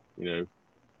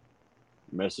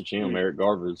message him, Eric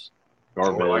Garvez. Like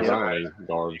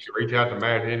Garvez. you can reach out to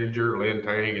Matt Henninger, Lynn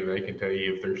Tang, and they can tell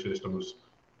you if their systems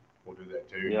will do that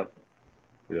too. Yep.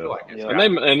 Yeah. Like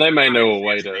and they may know a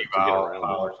way to get around it.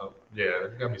 Or something. Yeah,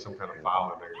 there's got to be some kind of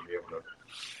file in there to be able to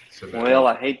send that. Well,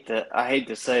 I hate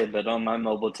to say, but on my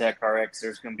Mobile Tech RX,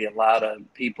 there's going to be a lot of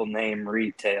people named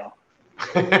retail.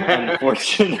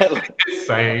 Unfortunately.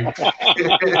 Same.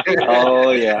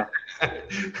 Oh yeah.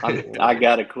 I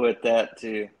got to quit that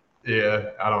too. Yeah,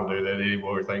 I don't do that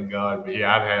anymore, thank God. But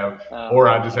yeah, I'd have, Oh, or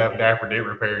I just have Dapper Dent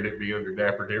repair and it'd be under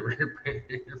Dapper Dent repair.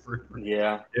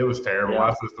 yeah, It was terrible. yeah.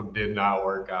 My system did not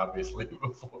work, obviously,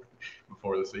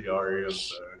 before the CRM.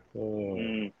 So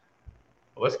Mm.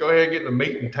 let's go ahead and get the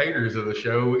meat and taters of the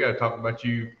show. We got to talk about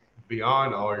you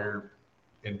beyond all your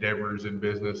endeavors in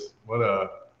business. How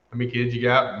many kids you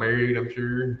got? Married, I'm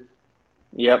sure.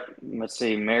 Yep. Let's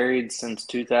see. Married since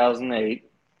 2008.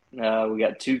 We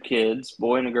got 2 kids,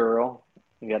 boy and a girl.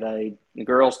 We got the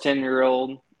girl's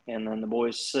 10-year-old, and then the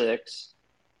boy's 6.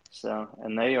 So,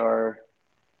 and they are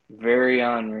very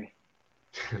ornery.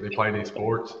 They play any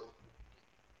sports?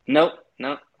 Nope,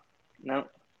 nope, nope.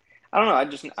 I don't know.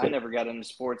 I So, never got into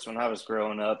sports when I was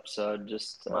growing up, so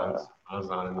just I was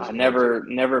not in the I sports.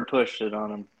 never pushed it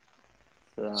on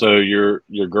them. so your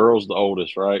girl's the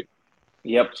oldest, right?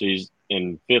 Yep, She's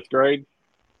in 5th grade.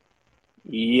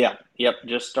 yep.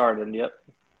 Just started. Yep.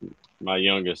 My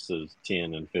youngest is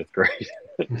 10 in 5th grade.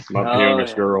 My Oh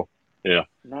youngest yeah, girl. Yeah.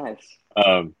 nice.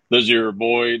 Does your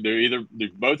boy do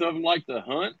both of them like to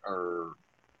hunt or?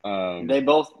 They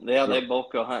both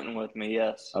go hunting with me.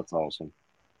 Yes. That's awesome.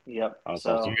 Yep. That's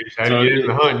So. awesome. You just had to So, get in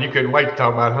the hunt. You couldn't wait to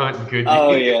talk about hunting, could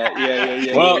Oh you?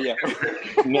 well, yeah.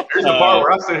 There's the part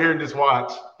where I sit here and just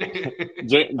watch.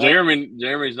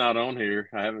 Jeremy's not on here.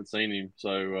 I haven't seen him,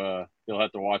 so he'll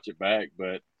have to watch it back.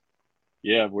 But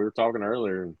yeah, we were talking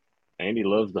earlier. And Andy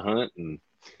loves to hunt, and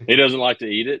he doesn't like to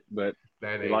eat it, but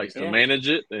That he ain't likes to Yeah. manage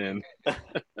it. And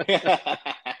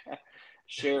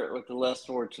Share it with the less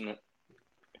fortunate,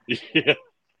 yeah,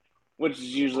 which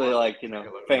is usually like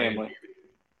family.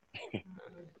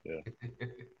 yeah.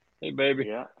 Hey, baby.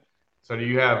 Yeah. So do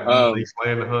you have lease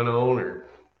land to hunt on, or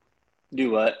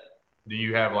Do what? do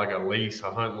you have like a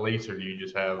hunt lease, or do you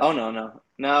just have? Oh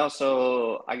no.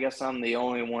 So I guess I'm the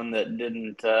only one that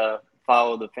didn't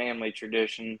follow the family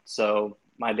tradition. So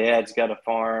my dad's got a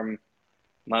farm,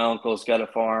 my uncle's got a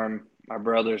farm, my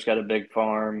brother's got a big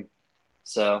farm.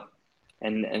 So,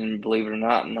 and believe it or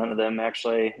not, none of them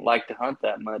actually like to hunt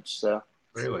that much. So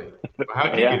Really?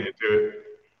 How'd you yeah. get into it?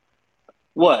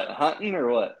 What, hunting or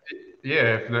what?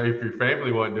 Yeah, if your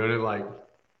family wasn't doing it, like,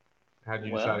 how'd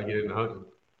you decide Well, to get into hunting?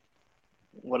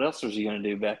 what else was you gonna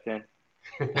do back then?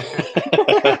 Get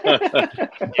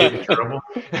in trouble.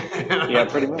 Yeah,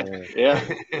 pretty much. Yeah.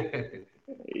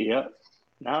 Yeah.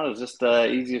 No, it was just the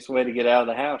easiest way to get out of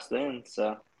the house then.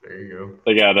 So There you go.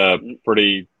 They got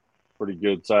pretty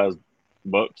good sized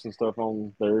bucks and stuff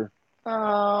on there.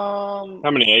 How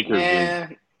many acres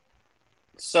is?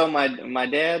 So my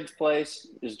dad's place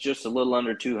is just a little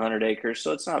under 200 acres,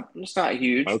 so it's not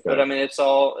huge, but Okay. I mean it's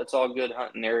all good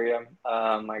hunting area.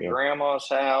 My Yeah. grandma's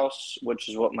house, which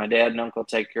is what my dad and uncle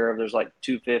take care of, there's like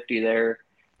 250 there.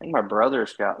 I think my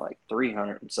brother's got like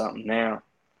 300 and something now.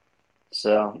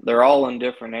 So they're all in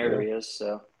different areas.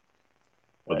 So,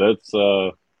 Well,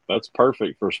 that's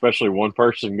perfect for especially one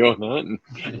person going hunting.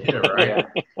 Yeah, right. yeah.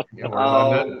 Yeah, worry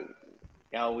about nothing.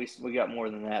 Yeah, we got more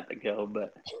than that to go,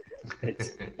 but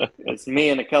it's me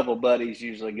and a couple buddies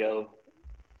usually go.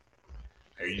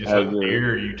 Are you just hunting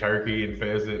deer, or you turkey and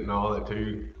pheasant and all that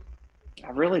too?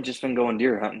 I've really just been going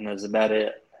deer hunting is about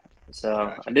it. So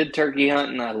Gotcha. I did turkey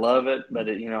hunting. I love it, but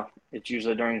it's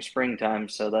usually during springtime,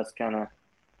 so that's kind of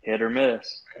hit or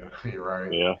miss. Yeah, you're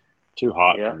right. Yeah, too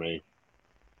hot Yeah. for me.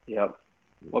 Yep.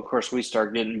 Well, of course, we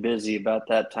start getting busy about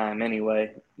that time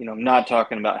anyway. Not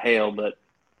talking about hail, but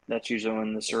that's usually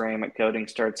when the ceramic coating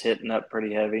starts hitting up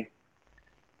pretty heavy.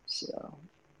 So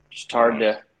just hard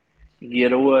to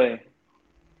get away.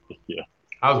 Yeah.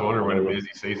 I was wondering when a busy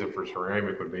season for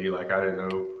ceramic would be. Like, I didn't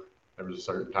know there was a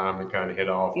certain time it kind of hit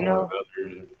off more than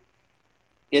others.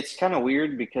 It's kind of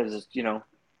weird because,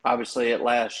 obviously it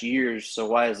lasts years, so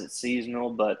why is it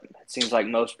seasonal? But it seems like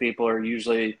most people are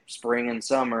usually spring and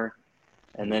summer,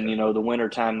 and then, the winter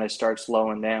time they start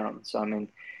slowing down. So, I mean,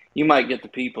 you might get the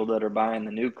people that are buying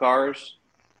the new cars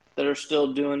that are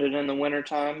still doing it in the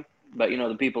wintertime, but,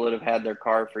 the people that have had their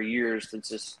car for years,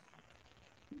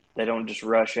 they don't just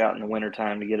rush out in the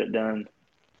wintertime to get it done.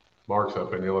 Mark's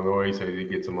up in Illinois. He says he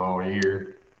gets them all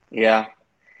year. Yeah.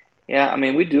 Yeah, I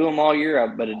mean, we do them all year,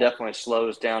 but it definitely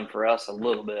slows down for us a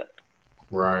little bit.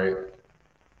 Right.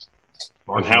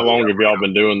 And how long have y'all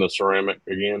been doing the ceramic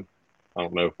again? I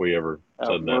don't know if we ever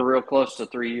said that. We're real close to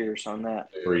 3 years on that.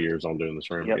 3 years on doing the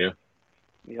ceramic, Yep.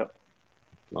 yeah. Yep.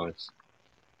 Nice.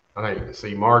 I think,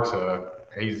 see, Mark's,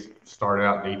 he's started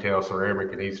out detail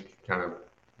ceramic, and he's kind of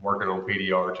working on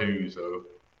PDR too, so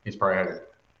he's probably had a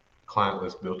client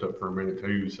list built up for a minute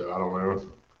too, so I don't know.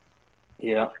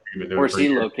 Yeah. Where's he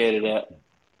located at?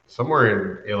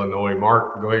 Somewhere in Illinois.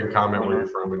 Mark, go ahead and comment where you're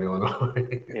from in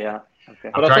Illinois. Yeah. Okay.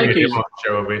 I'm But I trying to think get him he's on the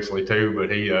show eventually too, but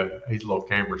he's a little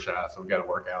camera shy, so we got to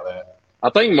work out that. I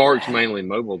think Mark's mainly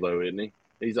mobile though, isn't he?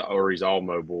 He's all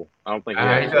mobile. I don't think he He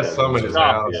actually does has some in a his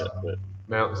shop house, yet. But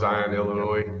Mount Zion,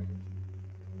 Illinois.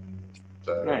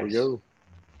 So there we Nice. go.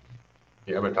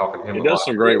 yeah, I've been talking to him He a does lot.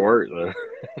 some great work though.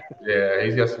 Yeah,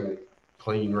 he's got some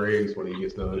clean rigs when he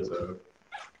gets done. So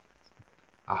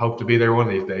I hope to be there one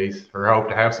of these days, or I hope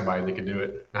to have somebody that can do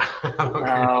it.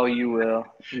 Oh, you will.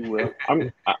 You will.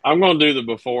 I'm going to do the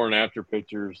before and after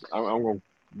pictures. I'm going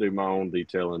to do my own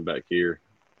detailing back here,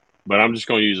 but I'm just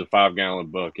going to use a 5-gallon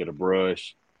bucket, a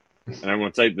brush, and I'm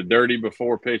going to take the dirty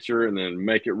before picture and then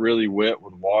make it really wet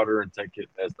with water and take it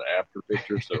as the after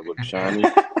picture so it looks shiny.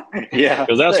 Yeah.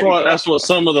 Because that's what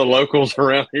some of the locals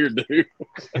around here do.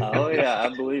 Oh yeah,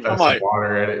 I believe Throw it. some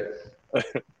water at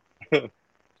it.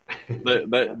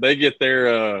 They get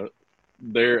their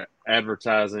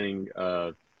advertising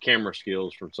camera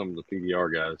skills from some of the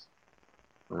PDR guys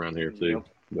around here too. Yep.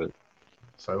 But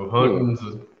So hunting's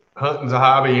a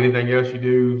hobby. Anything else you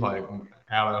do like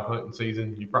out of hunting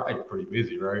season? You're probably pretty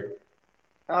busy, right?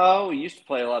 Oh, we used to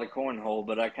play a lot of cornhole,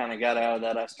 but I kind of got out of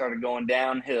that. I started going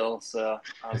downhill, so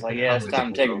I was like, yeah, it's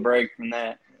time to take a break from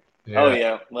that. Yeah. Oh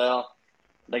yeah, well,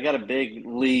 they got a big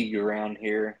league around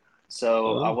here,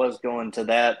 so I was going to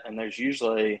that, and there's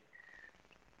usually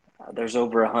there's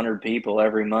over 100 people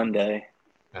every Monday.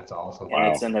 That's awesome. And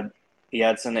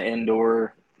it's in an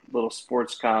indoor little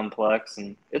sports complex,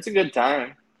 and it's a good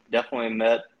time. Definitely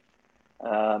met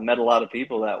a lot of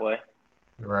people that way.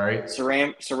 Right.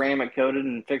 Ceramic coated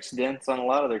and fixed dents on a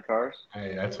lot of their cars.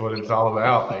 Hey, that's what it's all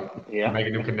about. Like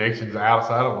making them connections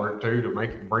outside of work too to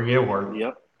bring in work.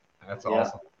 Yep. That's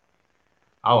awesome.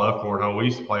 I love cornhole. We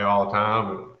used to play all the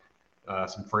time, and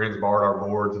some friends borrowed our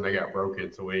boards and they got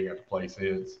broken, so we ain't got to play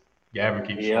since. Gavin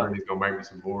keeps swearing he's gonna make me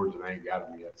some boards, and I ain't got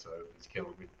them yet, so it's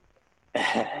killing me.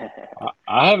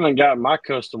 I haven't got my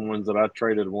custom ones that I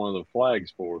traded one of the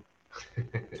flags for.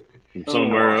 From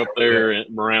somewhere up there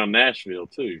around Nashville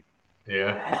too.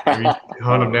 Yeah, we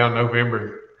hunt them down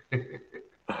November.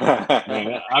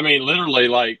 I mean, literally,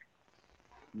 like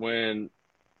when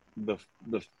the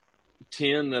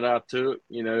 10 that I took,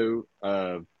 anyway,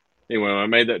 I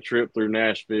made that trip through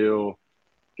Nashville,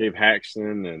 gave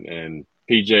Haxton and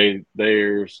PJ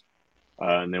theirs,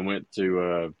 and then went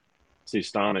to see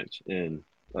Stonich in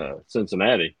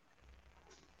Cincinnati.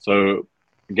 So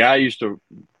the guy I used to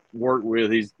work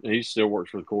with, he still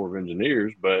works for the Corps of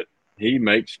Engineers, but he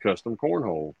makes custom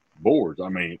cornhole boards. I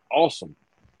mean, awesome.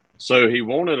 So he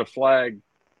wanted a flag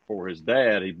for his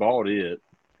dad. He bought it,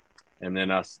 and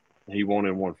then he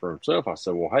wanted one for himself. I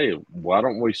said, well, hey, why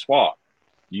don't we swap?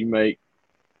 You make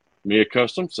me a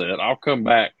custom set. I'll come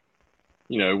back,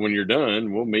 when you're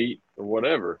done, we'll meet or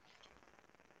whatever.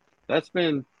 That's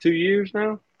been 2 years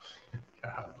now.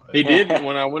 He did,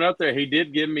 when I went up there, he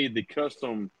did give me the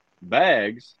custom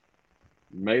bags,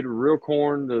 made of real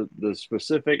corn, the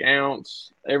specific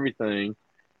ounce, everything.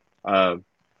 Still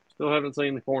haven't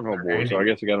seen the cornhole board, so I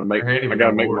guess I got to make my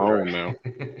own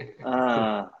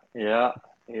now. Yeah.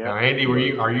 Now, Andy,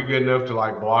 are you good enough to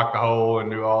like block the hole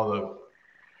and do all the?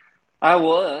 I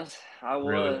was.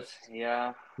 Really?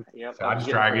 Yeah. Yep. So I just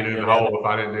try to get in the hole. If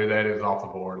I didn't do that, it was off the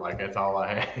board. Like that's all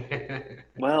I had.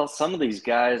 Well, some of these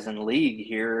guys in league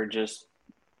here are just,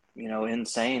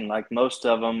 insane. Like most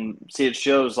of them, see, it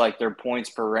shows like their points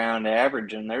per round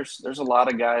average, and there's a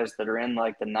lot of guys that are in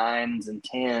like the 9s and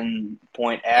 10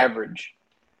 point average.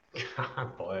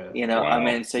 God bless. Wow. I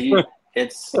mean, so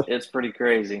it's pretty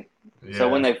crazy. Yeah. So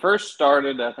when they first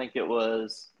started,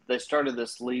 they started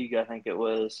this league. It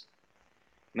was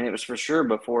for sure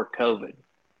before COVID,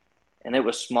 and it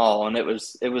was small and it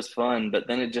was fun. But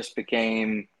then it just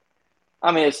became,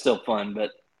 it's still fun,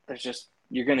 but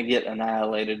you're going to get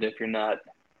annihilated if you're not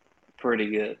pretty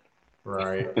good.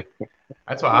 Right.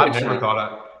 That's why I never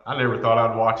thought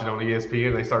I'd watch it on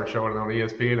ESPN. They started showing it on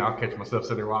ESPN. I'll catch myself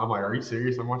sitting there while I'm like, "Are you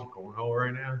serious? I'm watching cornhole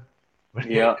right now."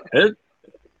 Yeah.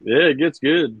 It gets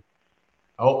good.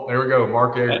 Oh, there we go.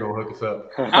 Mark Egger's gonna hook us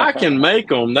up. I can make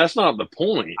them. That's not the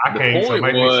point. The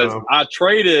point was I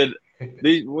traded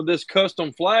this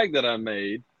custom flag that I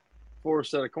made for a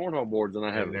set of cornhole boards, and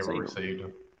I haven't never received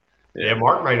them. Yeah,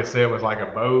 Mark made a set with like a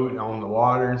boat on the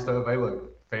water and stuff. They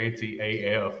look fancy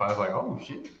AF. I was like, oh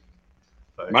shit.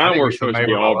 So mine were supposed to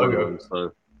be Auburn ones,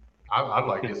 so I'd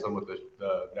like to get some with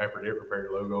the Dapper Dip Repair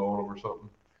logo on them or something.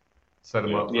 Set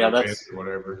them up for events or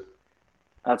whatever.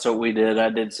 That's what we did. I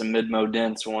did some Mid-Mo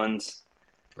Dents ones.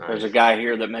 Nice. There's a guy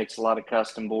here that makes a lot of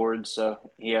custom boards, so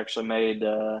he actually made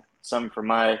some for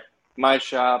my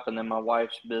shop and then my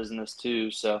wife's business too.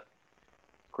 So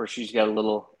Of course, she's got a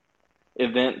little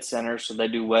event center, so they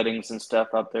do weddings and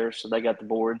stuff up there. So they got the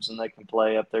boards and they can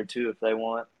play up there too if they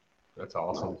want. That's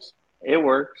awesome. It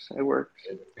works. It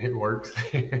works.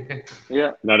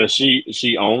 Yeah. Now, does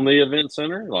she own the event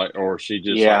center, like, or she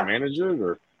just like manages it,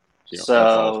 or? That's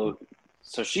awesome.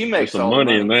 So she makes some all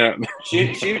money the money in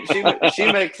that.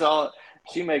 she makes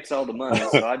all the money,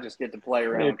 so I just get to play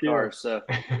around cars. So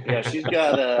yeah, she's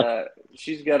got a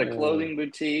clothing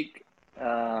boutique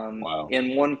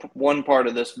in one part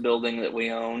of this building that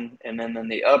we own, and then in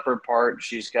the upper part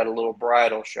she's got a little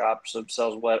bridal shop, so it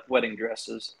sells wedding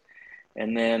dresses.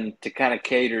 And then to kind of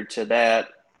cater to that,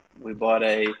 we bought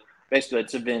basically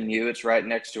it's a venue. It's right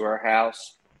next to our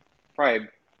house, probably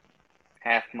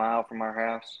half mile from our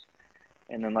house.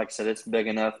 And then, like I said, it's big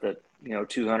enough that,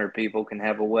 200 people can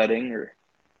have a wedding or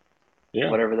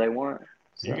whatever they want.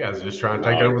 So. You guys are just trying to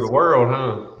take over the world,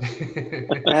 huh?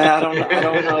 I don't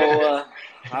know.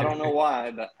 I don't know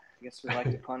why, but I guess we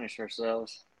like to punish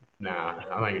ourselves. Nah,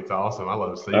 I think it's awesome. I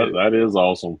love to see it. That is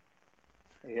awesome.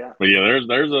 Yeah. But yeah,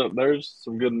 there's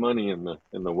some good money in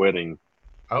the wedding.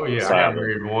 Oh yeah, I got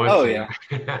married once. Oh yeah.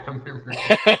 I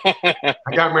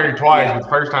got married twice. Yeah. The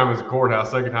first time was a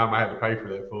courthouse. Second time I had to pay for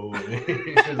that fool.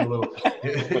 It was a little.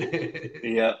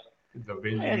 Yeah. The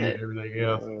venue and everything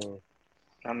else.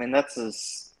 I mean,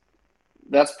 that's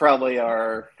probably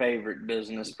our favorite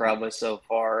business probably so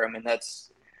far. I mean,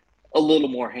 that's a little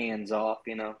more hands off.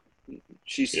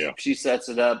 She sets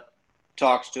it up,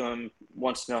 talks to them,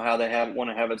 wants to know how they want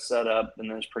to have it set up, and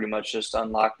then it's pretty much just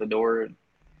unlock the door and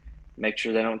make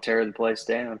sure they don't tear the place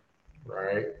down.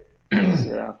 Right.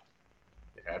 Yeah.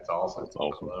 That's awesome. That's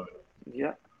awesome. I love it.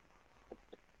 Yeah.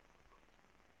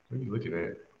 What are you looking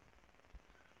at?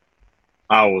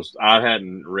 I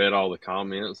hadn't read all the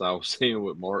comments. I was seeing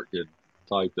what Mark had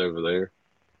typed over there.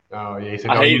 Oh yeah, he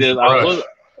said, I hate it. I was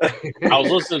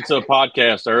listening to a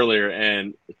podcast earlier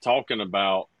and talking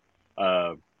about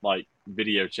like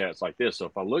video chats like this. So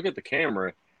if I look at the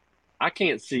camera, I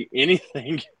can't see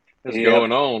anything that's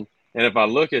going on. And if I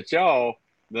look at y'all,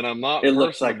 then I'm not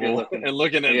personable and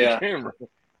looking at the camera.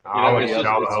 I look at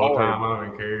y'all the whole time. I don't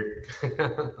even care.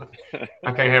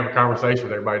 I can't have a conversation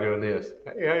with everybody doing this.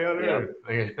 Hey, how y'all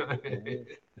doing?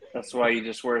 That's why you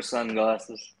just wear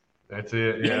sunglasses. That's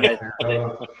it. Yeah.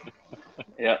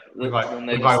 Yeah. Look like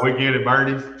we get it,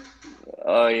 Bernie's.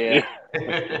 Oh yeah.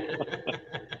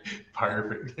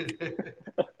 Perfect.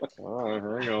 All right,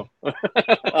 here we go.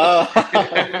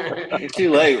 You're too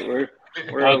late. We're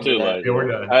too late. Yeah, we're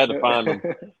done. I had to find them.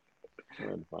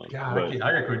 God, I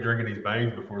gotta quit drinking these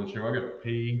bangs before the show. I gotta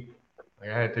pee. I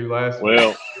had to last.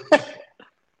 Well,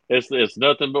 it's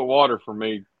nothing but water for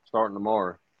me starting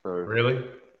tomorrow. So really,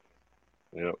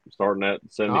 yep, starting that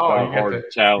 75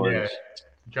 hard challenge. Yeah.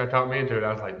 You tried to talk me into it.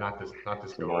 I was like, not this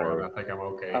go around. I think I'm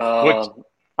okay. Which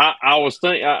I was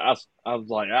thinking. I was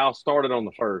like, I'll start it on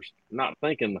the 1st, not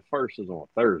thinking the 1st is on a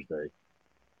Thursday.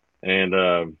 And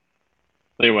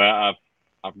anyway,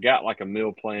 I've got like a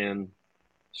meal plan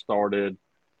started.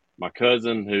 My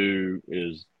cousin, who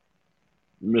is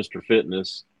Mr.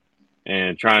 Fitness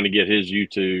and trying to get his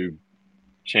YouTube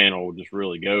channel just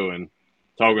really going,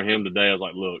 talking to him today, I was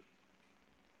like, look,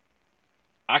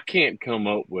 I can't come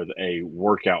up with a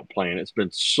workout plan. It's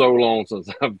been so long since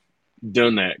I've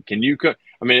done that. Can you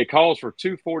it calls for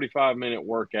 2 45-minute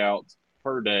workouts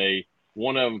per day.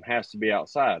 One of them has to be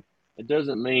outside. It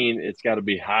doesn't mean it's got to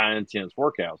be high intense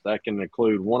workouts. That can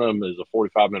include one of them is a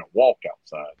 45-minute walk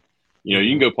outside. You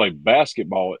can go play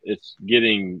basketball. It's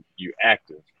getting you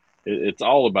active. It's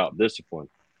all about discipline.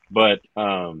 But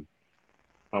I'm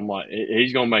like,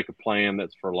 he's going to make a plan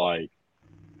that's for like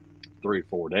 3 or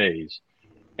 4 days.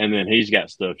 And then he's got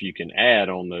stuff you can add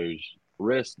on those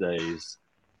rest days.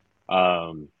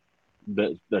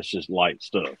 That's just light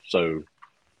stuff. So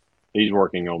he's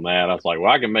working on that. I was like,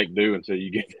 well, I can make do until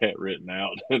you get that written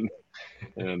out.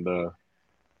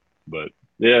 But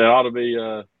yeah, it ought to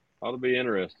be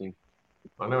interesting.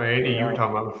 I know, Andy, you were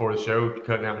talking about before the show,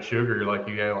 cutting out sugar. Like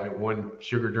you had like 1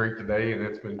 sugar drink today, and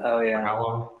it's been for how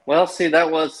long? Well, see,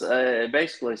 that was it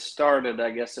basically started,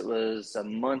 I guess it was a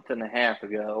month and a half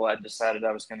ago. I decided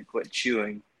I was going to quit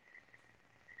chewing.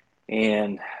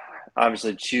 And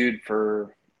obviously chewed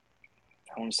for,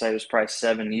 I want to say it was probably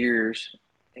 7 years.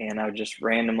 And I just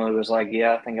randomly was like,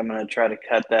 I think I'm going to try to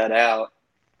cut that out.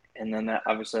 And then that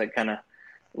kind of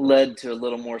led to a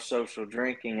little more social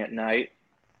drinking at night.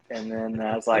 And then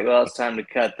I was like, well, it's time to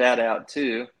cut that out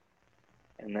too.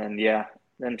 And then,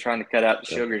 then trying to cut out the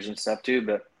sugars and stuff too.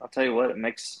 But I'll tell you what, it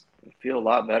makes you feel a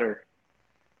lot better.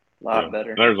 A lot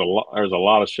better. There's a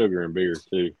lot of sugar in beer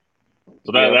too.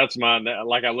 So that's my,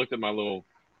 like I looked at my little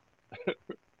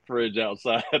fridge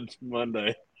outside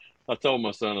Monday. I told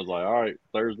my son, I was like, all right,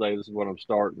 Thursday, this is what I'm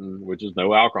starting, which is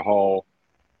no alcohol,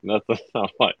 nothing. I'm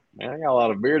like, man, I got a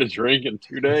lot of beer to drink in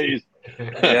 2 days.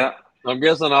 Yeah. I'm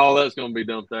guessing all that's going to be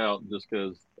dumped out just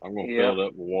because I'm going to Yep. fill it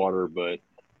up with water. But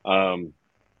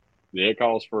yeah, it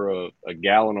calls for a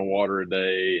gallon of water a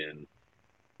day, and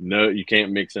no, you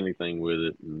can't mix anything with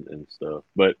it and stuff.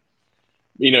 But,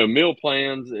 meal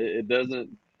plans, it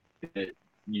doesn't,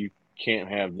 you can't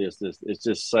have this. It's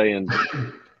just saying,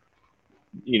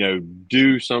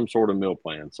 do some sort of meal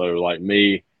plan. So like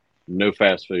me, no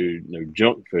fast food, no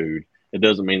junk food. It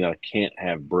doesn't mean that I can't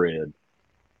have bread,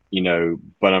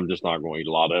 but I'm just not going to eat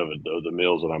a lot of it. The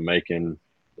meals that I'm making,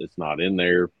 it's not in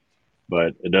there.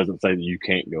 But it doesn't say that you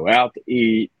can't go out to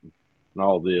eat and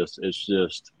all this. It's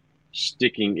just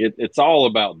sticking. It's all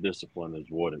about discipline is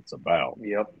what it's about.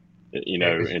 Yep.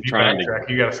 And trying to.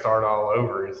 You got to start all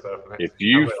over and stuff. If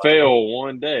you fail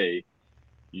one day,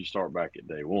 you start back at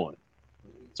day one.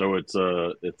 So it's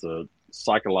a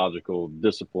psychological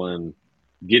discipline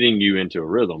getting you into a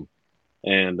rhythm.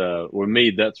 And with me,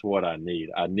 that's what I need.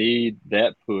 I need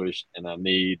that push, and I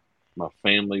need my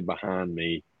family behind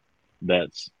me.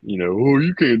 That's oh,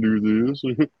 you can't do this.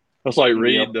 That's like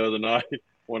Reed the other night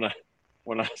when I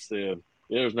said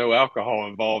there's no alcohol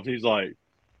involved. He's like,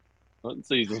 hunting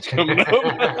season's coming up.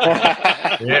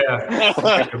 Yeah, it's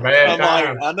a bad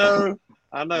time. Like,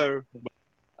 I know.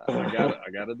 But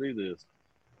I gotta do this.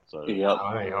 So Yep. No,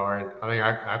 it ain't hard. I think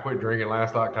I quit drinking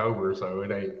last October, so it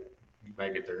ain't. You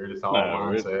make it through. It's all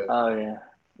mindset. Oh yeah.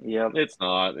 Yep. It's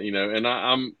not, and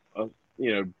I'm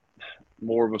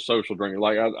more of a social drinker.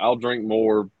 Like I'll drink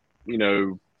more,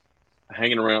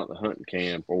 hanging around at the hunting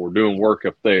camp or doing work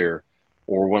up there,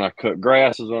 or when I cut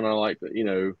grass is when I like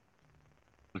to,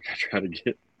 like I try to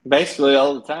get basically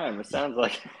all the time. It sounds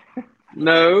like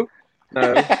no.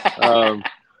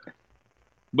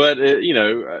 But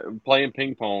playing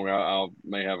ping pong, I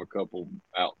may have a couple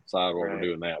outside while we're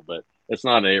doing that, but it's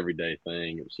not an everyday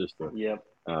thing. It's just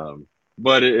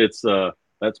but it's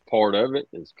that's part of it.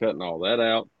 Is cutting all that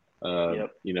out.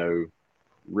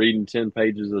 Reading 10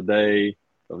 pages a day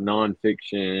of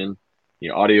nonfiction.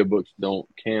 Audiobooks don't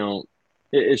count.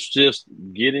 It's just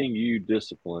getting you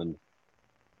disciplined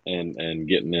and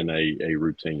getting in a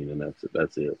routine, and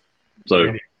that's it.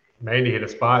 So Mandy hit a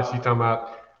spot. She's talking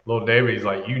about Little Debbie's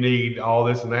like, you need all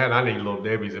this and that. And I need Little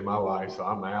Debbie's in my life, so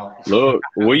I'm out. Look,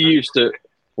 we used to,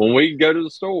 when we go to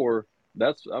the store,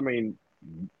 there's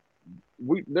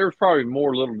probably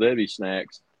more Little Debbie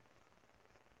snacks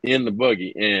in the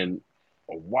buggy. And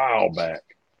a while back,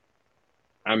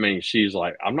 she's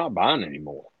like, I'm not buying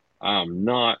anymore. I'm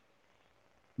not.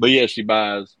 But yeah, they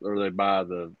buy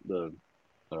the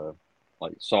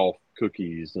like soft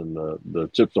cookies and the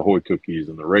Chips Ahoy cookies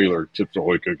and the regular Chips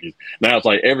Ahoy cookies. Now it's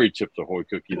like every Chips Ahoy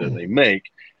cookie that they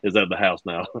make is at the house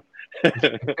now.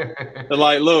 They're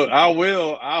like, look, I'll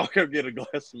go get a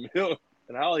glass of milk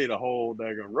and I'll eat a whole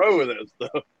daggone row of that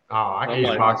stuff. Oh, I can eat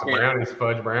a box of brownies,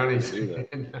 fudge brownies.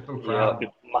 No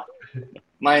problem.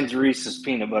 Mine's Reese's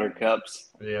peanut butter cups.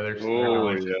 Yeah, they're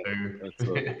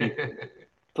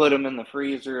Put them in the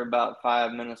freezer about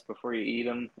 5 minutes before you eat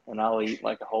them, and I'll eat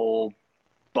like a whole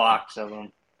box of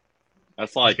them.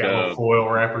 That's like got foil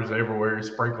wrappers everywhere,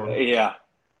 sprinkled. Yeah.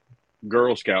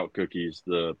 Girl Scout cookies,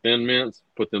 the Thin Mints,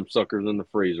 put them suckers in the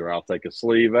freezer. I'll take a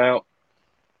sleeve out.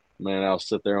 Man, I'll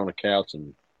sit there on the couch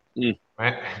and.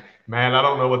 Man, I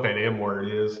don't know what that M word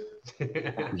is.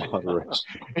 Moderation.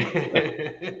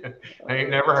 I ain't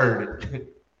never heard it.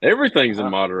 Everything's in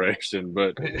moderation,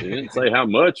 but it didn't say how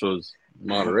much was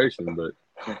moderation. But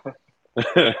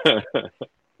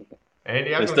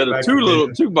Andy, instead of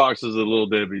two boxes of Little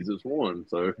Debbie's, it's one.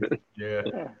 So yeah,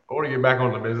 I want to get back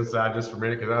on the business side just for a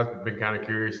minute because I've been kind of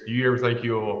curious. Do you ever think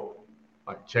you'll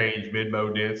change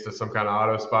Mid-Mo Dents to some kind of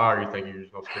auto spa, or you think you're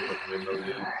just gonna stick with Mid-Mo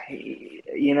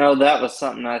Dents? That was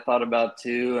something I thought about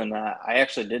too, and I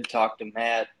actually did talk to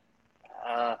Matt.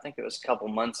 I think it was a couple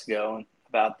months ago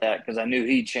about that because I knew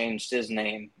he changed his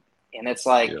name, and it's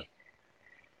like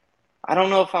I don't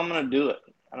know if I'm gonna do it.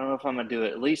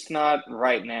 At least not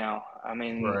right now.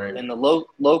 In the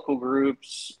local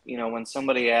groups, when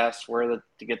somebody asks where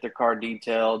to get their car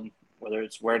detailed, whether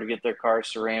it's where to get their car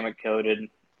ceramic coated,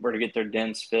 where to get their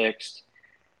dents fixed,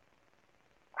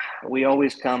 we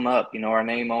always come up, our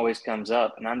name always comes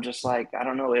up. And I'm just like, I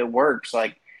don't know, it works.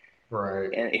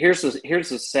 Right. And here's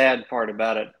the sad part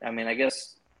about it. I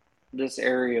guess this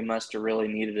area must have really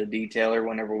needed a detailer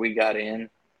whenever we got in.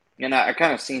 And I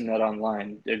kind of seen that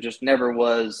online. There just never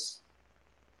was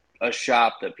a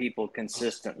shop that people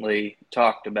consistently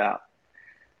talked about.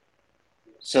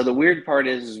 So the weird part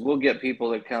is we'll get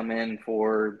people that come in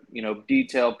for,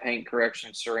 detail paint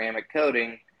correction, ceramic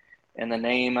coating, and the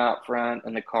name out front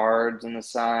and the cards and the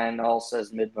sign all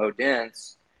says Mid-Mo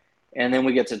Dents. And then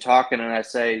we get to talking and I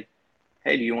say,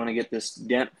 hey, do you want to get this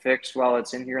dent fixed while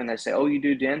it's in here? And they say, oh, you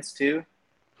do dents too?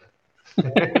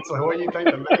 So what do you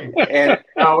think the name? And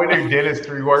no, we do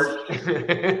dentistry work.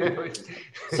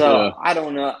 So I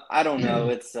don't know.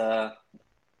 It's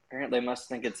apparently they must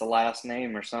think it's a last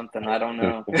name or something. I don't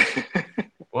know.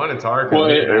 Well, it's hard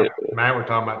because Matt we're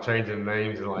talking about changing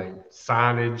names and like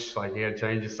signage, like he had to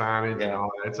change his signage and all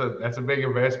that. That's a big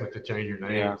investment to change your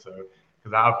name. Yeah. So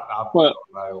because I've thought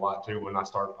about it a lot too when I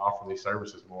start offering these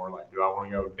services more. Like, do I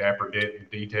want to go Dapper Dent in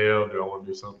detail? Do I want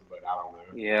to do something? But I don't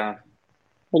know. Yeah.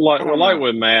 Well, like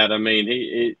with Matt, I mean,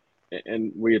 he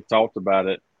and we had talked about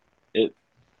it.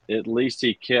 At least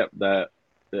he kept that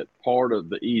part of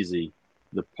the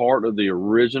part of the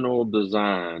original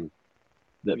design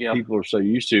that people are so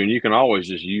used to, and you can always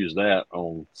just use that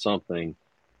on something.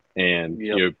 And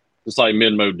just like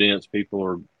Mid-Mo Dents, people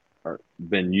are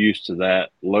been used to that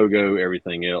logo,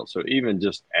 everything else. So even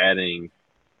just adding,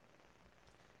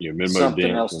 Mid-Mo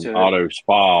Dents and Auto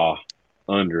Spa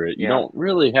under it, you don't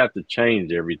really have to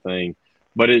change everything,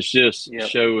 but it's just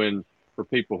showing for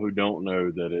people who don't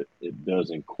know that it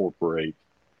does incorporate.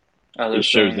 It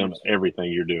shows them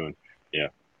everything you're doing. Yeah.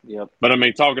 Yep. But I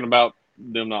mean, talking about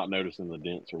them not noticing the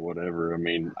dents or whatever, I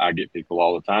mean, I get people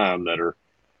all the time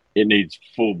it needs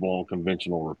full blown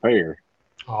conventional repair.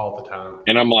 All the time.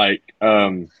 And I'm like,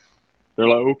 they're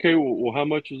like, okay, well, how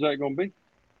much is that going to be?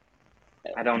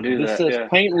 I don't do this that. This says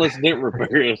paintless dent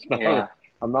repair.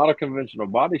 I'm not a conventional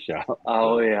body shop.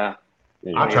 Oh, yeah.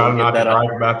 I try not to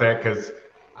gripe about that because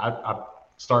I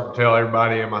start to tell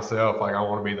everybody and myself, like, I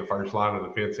want to be the first line of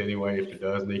defense anyway if it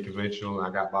does need conventional, and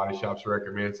I got body shops to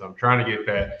recommend. So I'm trying to get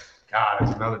that, God,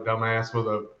 it's another dumbass with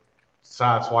a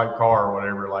side swipe car or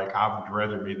whatever. Like, I would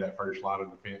rather be that first line of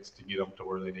defense to get them to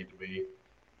where they need to be.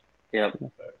 Yep.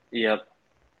 But yep.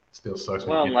 Still sucks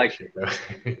when you get that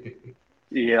shit, though.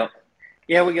 Yep.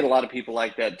 Yeah, we get a lot of people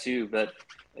like that too, but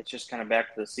it's just kind of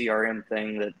back to the CRM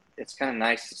thing that it's kind of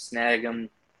nice to snag them,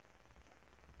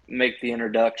 make the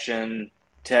introduction,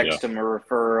 text them a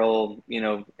referral,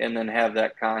 and then have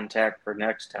that contact for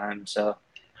next time. So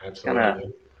it's kind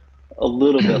of a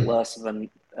little bit less of an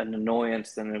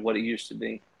annoyance than what it used to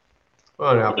be.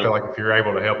 Well, I feel like if you're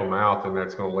able to help them out, then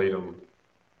that's going to lead them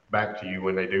back to you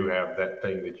when they do have that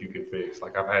thing that you can fix.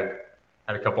 Like I've had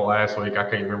a couple last week. I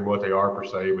can't remember what they are per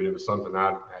se, but it was something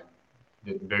I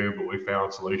didn't do, but we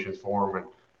found solutions for them, and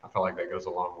I feel like that goes a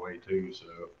long way too. So.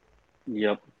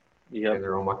 Yep. And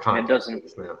they're on my contact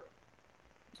list now.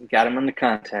 Got them on the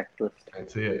contact list.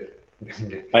 That's it.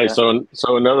 Hey, so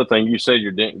another thing, you said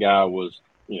your dent guy was,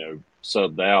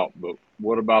 subbed out, but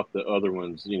what about the other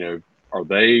ones? Are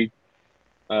they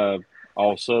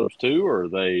all subs too, or are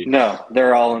they? No,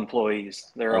 they're all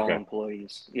employees. All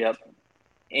employees. Yep.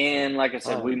 And like I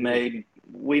said, we may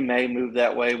move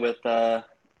that way with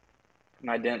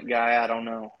my dent guy. I don't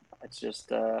know. It's just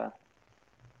kind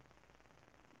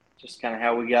of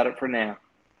how we got it for now.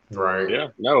 Right. Yeah.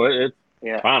 No, it's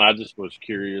fine. I just was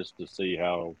curious to see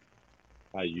how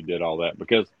you did all that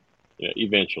because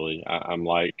eventually I'm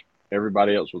like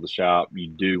everybody else with the shop. You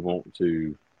do want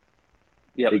to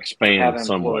expand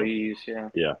some employees.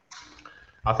 Yeah.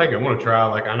 I think I want to try.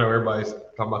 Like I know everybody's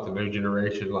talking about the new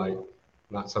generation, like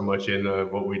not so much in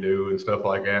what we do and stuff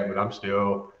like that, but I'm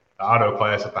still the auto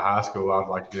class at the high school. I'd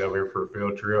like to get over here for a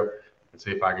field trip and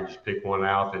see if I can just pick one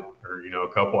out or a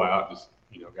couple out, just,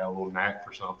 got a little knack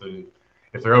for something.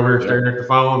 If they're over here staring at the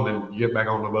phone, then you get back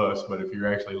on the bus. But if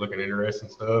you're actually looking at interesting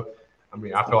stuff, I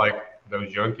mean, I feel like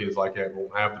those young kids like that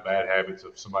won't have the bad habits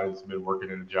of somebody that's been working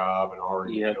in a job and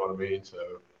already, you know what I mean? So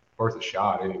worth a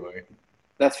shot anyway.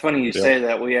 That's funny you say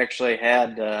that. We actually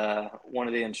had one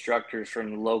of the instructors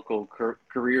from the local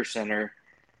career center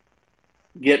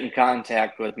get in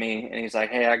contact with me, and he's like,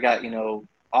 hey, I got,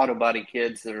 auto body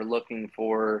kids that are looking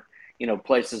for,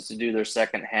 places to do their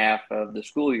second half of the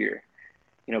school year,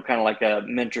 kind of like a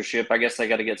mentorship. I guess they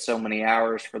got to get so many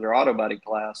hours for their auto body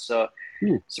class. So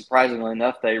surprisingly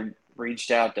enough, they reached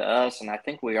out to us, and I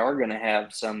think we are going to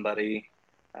have somebody,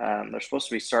 they're supposed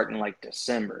to be starting like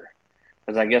December.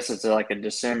 Because I guess it's like a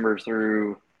December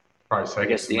through, probably I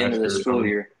guess, the end of the school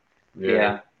year.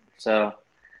 Yeah. So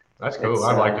that's cool.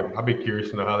 I'd be curious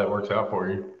to know how that works out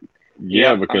for you.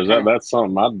 Yeah, because that's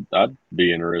something I'd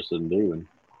be interested in doing.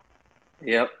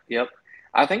 Yep.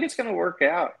 I think it's going to work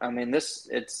out. I mean, this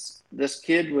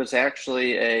kid was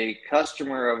actually a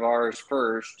customer of ours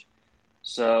first.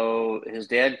 So his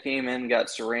dad came in, got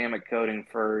ceramic coating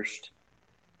first.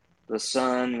 the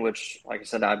son, which, like I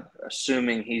said, I'm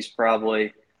assuming he's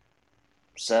probably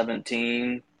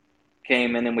 17,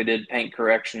 came in and we did paint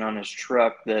correction on his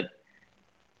truck. That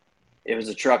it was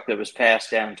a truck that was passed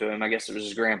down to him. I guess it was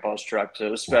his grandpa's truck, so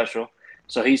it was special.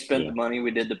 So he spent the money.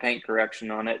 We did the paint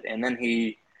correction on it, and then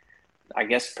he, I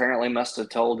guess, apparently must have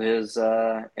told his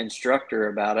instructor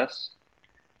about us.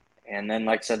 And then,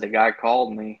 like I said, the guy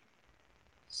called me.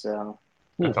 So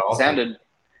That's awesome. Sounded,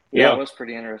 it was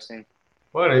pretty interesting.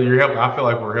 Well, and you're helping. I feel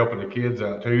like we're helping the kids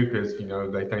out too, because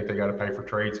they think they got to pay for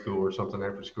trade school or something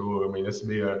after school. I mean, this would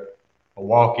be a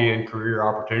walk-in career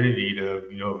opportunity to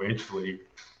eventually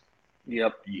be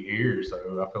here.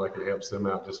 So I feel like it helps them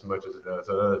out just as much as it does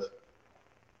us.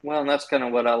 Well, and that's kind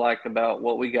of what I like about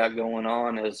what we got going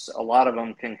on is a lot of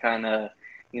them can kind of,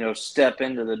 step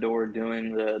into the door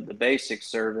doing the basic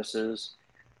services,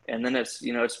 and then it's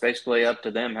basically up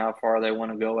to them how far they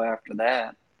want to go after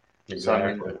that.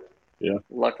 Exactly. So,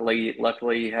 luckily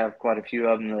you have quite a few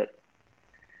of them that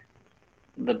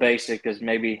the basic is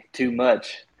maybe too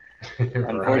much,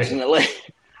 unfortunately.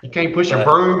 You can't push a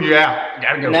broom, you're out. You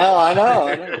gotta go. No, I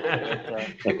know.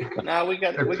 No,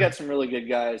 we got some really good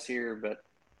guys here, but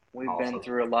we've been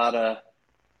through a lot of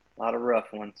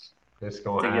rough ones. It's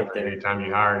going to happen anytime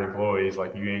you hire an employee. It's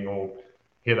like you ain't going to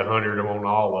hit 100 on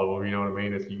all of them. You know what I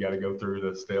mean? You got to go through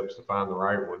the steps to find the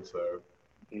right one. So.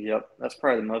 Yep, that's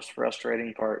probably the most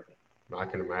frustrating part. I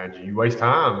can imagine. You waste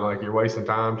time. Like you're wasting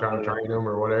time trying to train them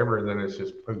or whatever, and then it's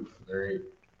just poof.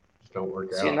 Just don't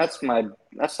work out. See, and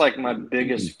that's like my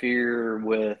biggest fear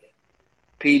with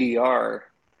PDR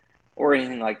or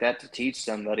anything like that, to teach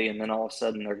somebody and then all of a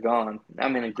sudden they're gone. I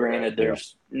mean, granted,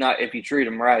 there's not, if you treat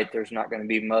them right, there's not going to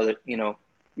be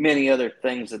many other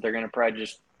things that they're going to probably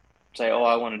just say, oh,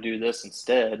 I want to do this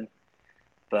instead.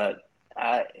 But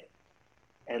at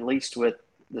least with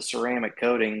the ceramic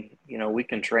coating, we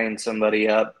can train somebody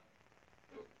up,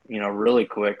 really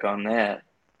quick on that.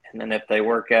 And then if they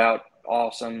work out,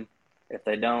 awesome. If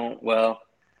they don't, well,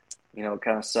 it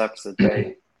kind of sucks that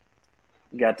they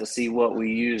got to see what we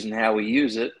use and how we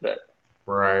use it. But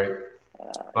right.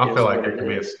 I feel like it could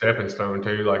be a stepping stone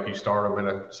too. Like you start them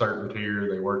in a certain tier,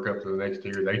 they work up to the next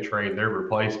tier, they train their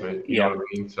replacement. You know what I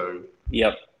mean? So.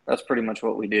 Yep, that's pretty much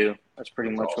what we do.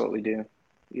 What we do.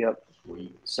 Yep.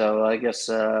 Sweet. So I guess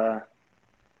two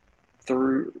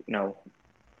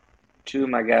of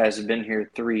my guys have been here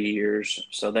 3 years,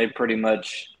 so they pretty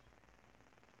much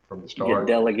from the start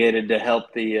get delegated to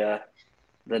help the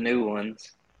new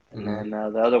ones. And then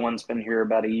the other one's been here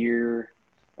about a year.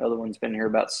 The other one's been here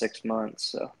about 6 months.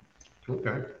 So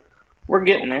we're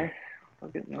getting there.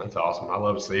 That's awesome. I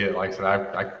love to see it. Like I said,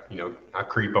 I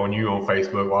creep on you on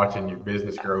Facebook watching your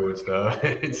business grow and stuff.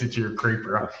 Since you're a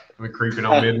creeper, I've been creeping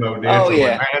on Mid-Mo Dents.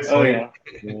 Yeah.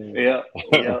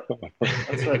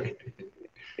 That's what.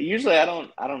 Usually I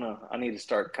don't know. I need to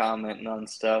start commenting on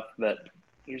stuff, but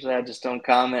usually I just don't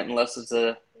comment unless it's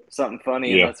something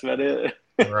funny, and that's about it.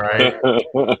 Right.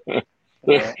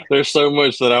 There's so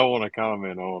much that I want to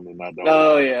comment on, and I don't.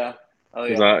 Oh yeah.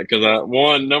 Because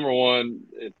number one,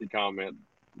 if you comment,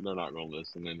 they're not going to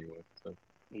listen anyway. So.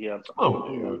 Yep.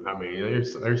 Oh, I mean,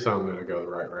 there's some that'll go the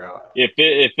right route. If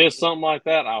it's something like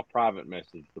that, I'll private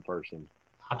message the person.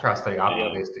 I try to stay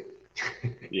optimistic.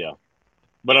 Yeah.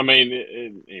 But I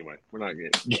mean, anyway, we're not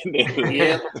getting into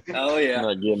we're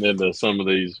not getting into some of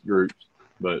these groups.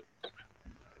 But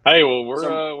hey, well,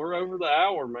 we're over the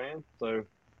hour, man. So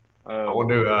I want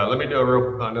to let me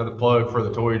do another plug for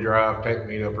the toy drive tech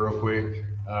meetup real quick.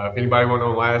 If anybody went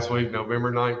on last week,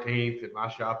 November 19th at my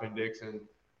shop in Dixon,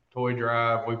 toy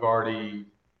drive. We've already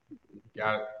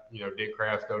got Dick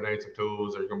Crafts donating some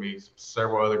tools. There's going to be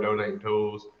several other donating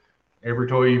tools. Every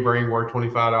toy you bring worth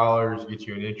 $25 gets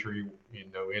you an entry,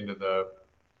 into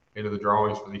the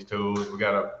drawings for these tools. We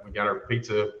got our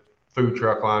pizza food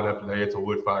truck lined up today. It's a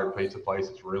wood-fired pizza place.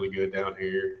 It's really good down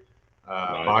here.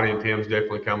 Nice. Bonnie and Tim's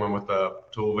definitely coming with a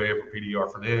tool van for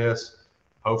PDR Finesse.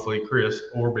 Hopefully Chris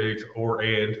or Biggs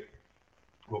and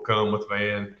will come with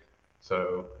van.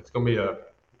 So it's going to be a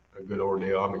good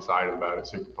ordeal. I'm excited about it.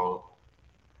 Super pumped.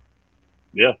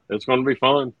 Yeah, it's going to be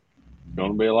fun. It's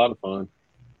going to be a lot of fun.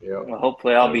 Yeah. Well,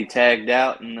 hopefully I'll be tagged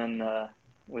out and then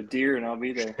with deer, and I'll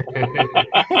be there.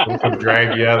 We'll come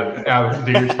drag you out of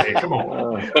the deer stand. Come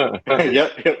on.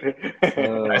 Yep.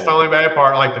 That's the only bad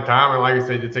part. Like the timing, like I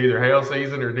said, it's either hail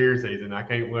season or deer season. I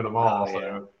can't win them all.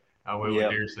 So I went with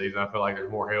deer season. I feel like there's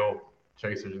more hail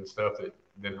chasers and stuff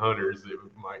than hunters that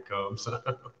might come. So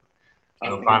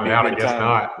I'll find it out. I guess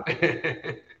not.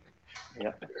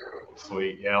 Yeah.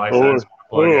 Sweet. Yeah. Like I said,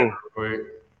 plug it real quick.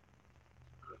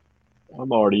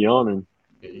 I'm already yawning.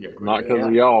 Yeah, not because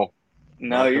of y'all.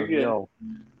 No, you're good.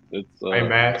 It's Hey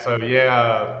Matt, so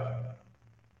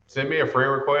send me a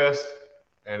friend request,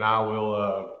 and I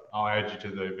will. I'll add you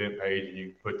to the event page, and you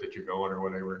can put that you're going or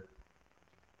whatever.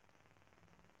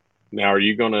 now. Are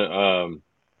you gonna?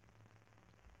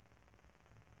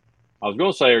 I was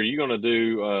gonna say, are you gonna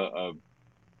do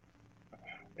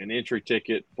an entry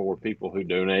ticket for people who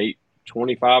donate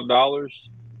 $25?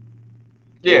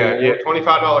 Yeah,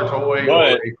 $25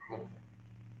 toy.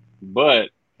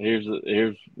 But here's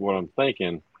what I'm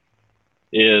thinking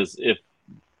is if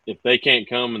they can't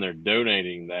come and they're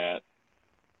donating that,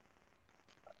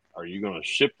 are you going to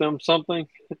ship them something,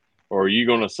 or are you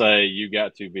going to say you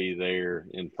got to be there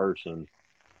in person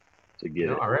to get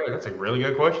it? All right, that's a really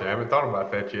good question. I haven't thought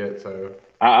about that yet. So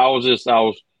I was just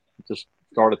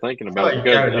started thinking about it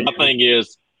because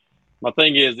my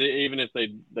thing is even if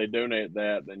they donate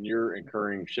that, then you're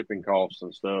incurring shipping costs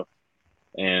and stuff,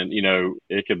 and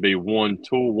it could be one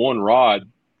rod,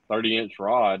 30-inch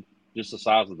rod, just the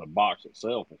size of the box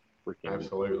itself. It's freaking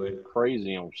absolutely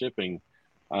crazy on shipping.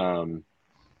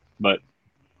 But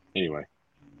anyway,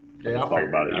 I'll thought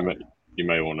about it. You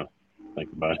may want to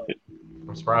think about it.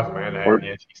 I'm surprised Amanda hadn't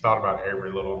yet. She's thought about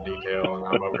every little detail, and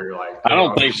I'm over here like. I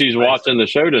don't think she's watching the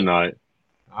show tonight.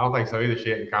 I don't think so either. She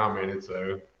hadn't commented,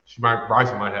 so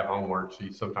Bryson might have homework.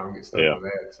 She sometimes gets stuck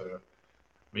with that. So,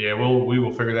 but yeah, we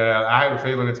will figure that out. I have a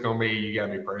feeling it's going to be you got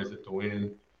to be present to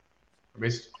win. I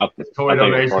mean, it's toy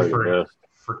donations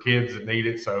for kids that need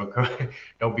it, so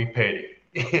don't be petty.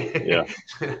 Yeah.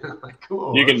 Like,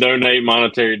 cool. You can donate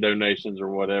monetary donations or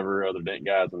whatever other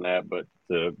guys than that, but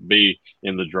to be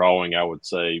in the drawing, I would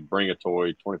say bring a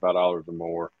toy, $25 or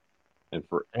more. And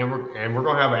we're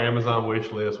gonna have an Amazon wish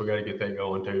list. We got to get that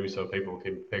going too, so people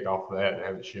can pick off of that and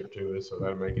have it shipped to us. So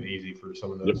that'll make it easy for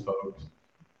some of those folks.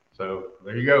 So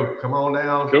there you go. Come on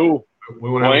down. Cool.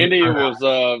 Andy, it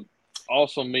was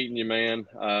awesome meeting you, man.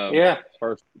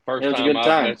 First time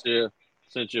I met you.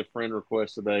 Sent you a friend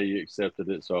request today. You accepted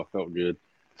it, so I felt good.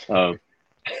 Well,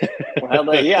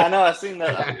 I know. I seen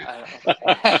that.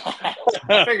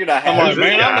 I figured I had. I'm like,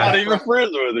 man, I'm not even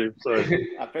friends with him. So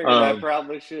I figured I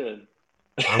probably should.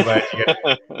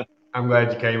 I'm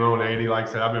glad you came on, Andy. Like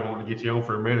I said, I've been wanting to get you on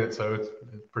for a minute, so it's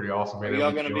pretty awesome. Are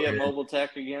y'all going to be at Mobile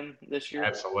Tech again this year?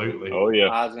 Absolutely. Oh yeah.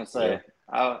 I was going to say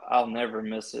I'll never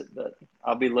miss it, but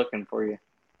I'll be looking for you.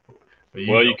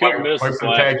 You couldn't miss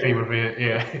the tag team event,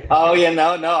 yeah. Oh yeah,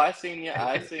 no, I seen you.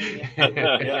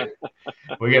 Yeah.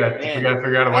 We gotta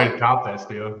figure out a way to top that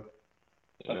still.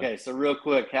 Okay, so real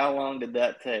quick, how long did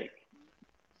that take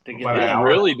to get that? It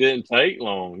really didn't take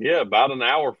long. Yeah, about an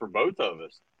hour for both of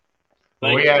us.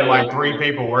 Well, we had like 3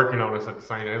 people working on us at the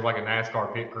same time. It was like a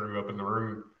NASCAR pit crew up in the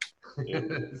room.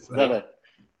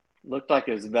 Looked like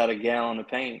it was about a gallon of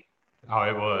paint. Oh,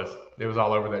 it was. It was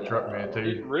all over that truck bed too.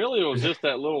 It really was just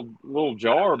that little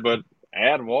jar, but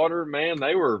add water, man.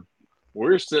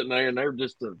 We're sitting there and they were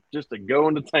just to go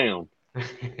into town.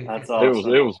 That's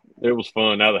awesome. It was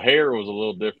fun. Now the hair was a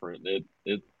little different.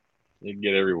 It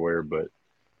get everywhere, but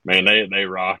man, they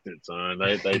rocked it, son.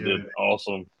 They did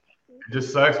awesome. It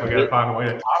just sucks. We got to find a way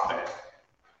to top that.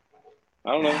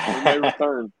 I don't know. We may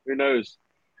return. Who knows?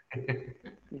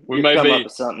 We may come up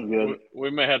with something good. We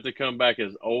may have to come back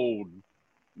as old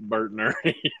Bert and Ernie.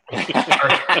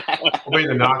 We'll be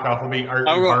the knockoff. We'll be Ernie.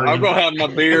 I'm gonna have my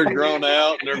beard grown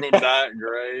out, and they're gonna dye it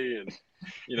gray, and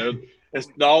it's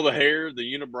all the hair, the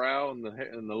unibrow, and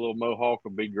the little mohawk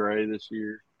will be gray this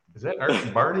year. Is that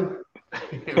Ernie Bernie?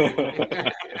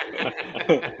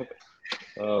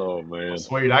 Oh man,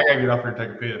 sweet! I gotta get up here and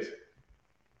take a piss.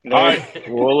 All right,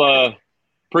 well,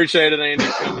 appreciate it, Andy,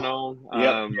 coming on.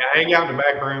 Hang out in the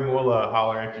back room. We'll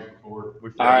holler at you before we.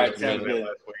 All right, sounds good.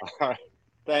 All right.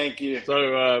 Thank you.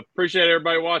 So appreciate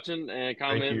everybody watching and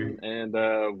commenting, and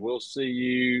we'll see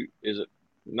you. Is it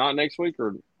not next week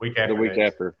or week after? The week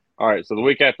after. All right, so the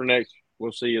week after next,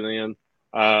 we'll see you then.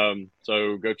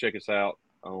 So go check us out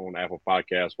on Apple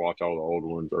Podcasts. Watch all the old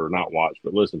ones, or not watch,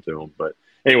 but listen to them. But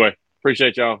anyway,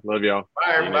 appreciate y'all. Love y'all.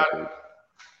 Bye, everybody.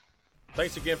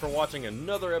 Thanks again for watching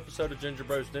another episode of Ginger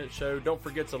Bros Dent Show. Don't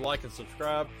forget to like and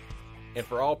subscribe. And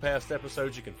for all past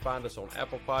episodes, you can find us on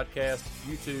Apple Podcasts,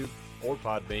 YouTube, or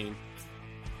Podbean.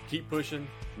 Keep pushing,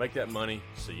 make that money.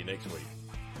 See you next week.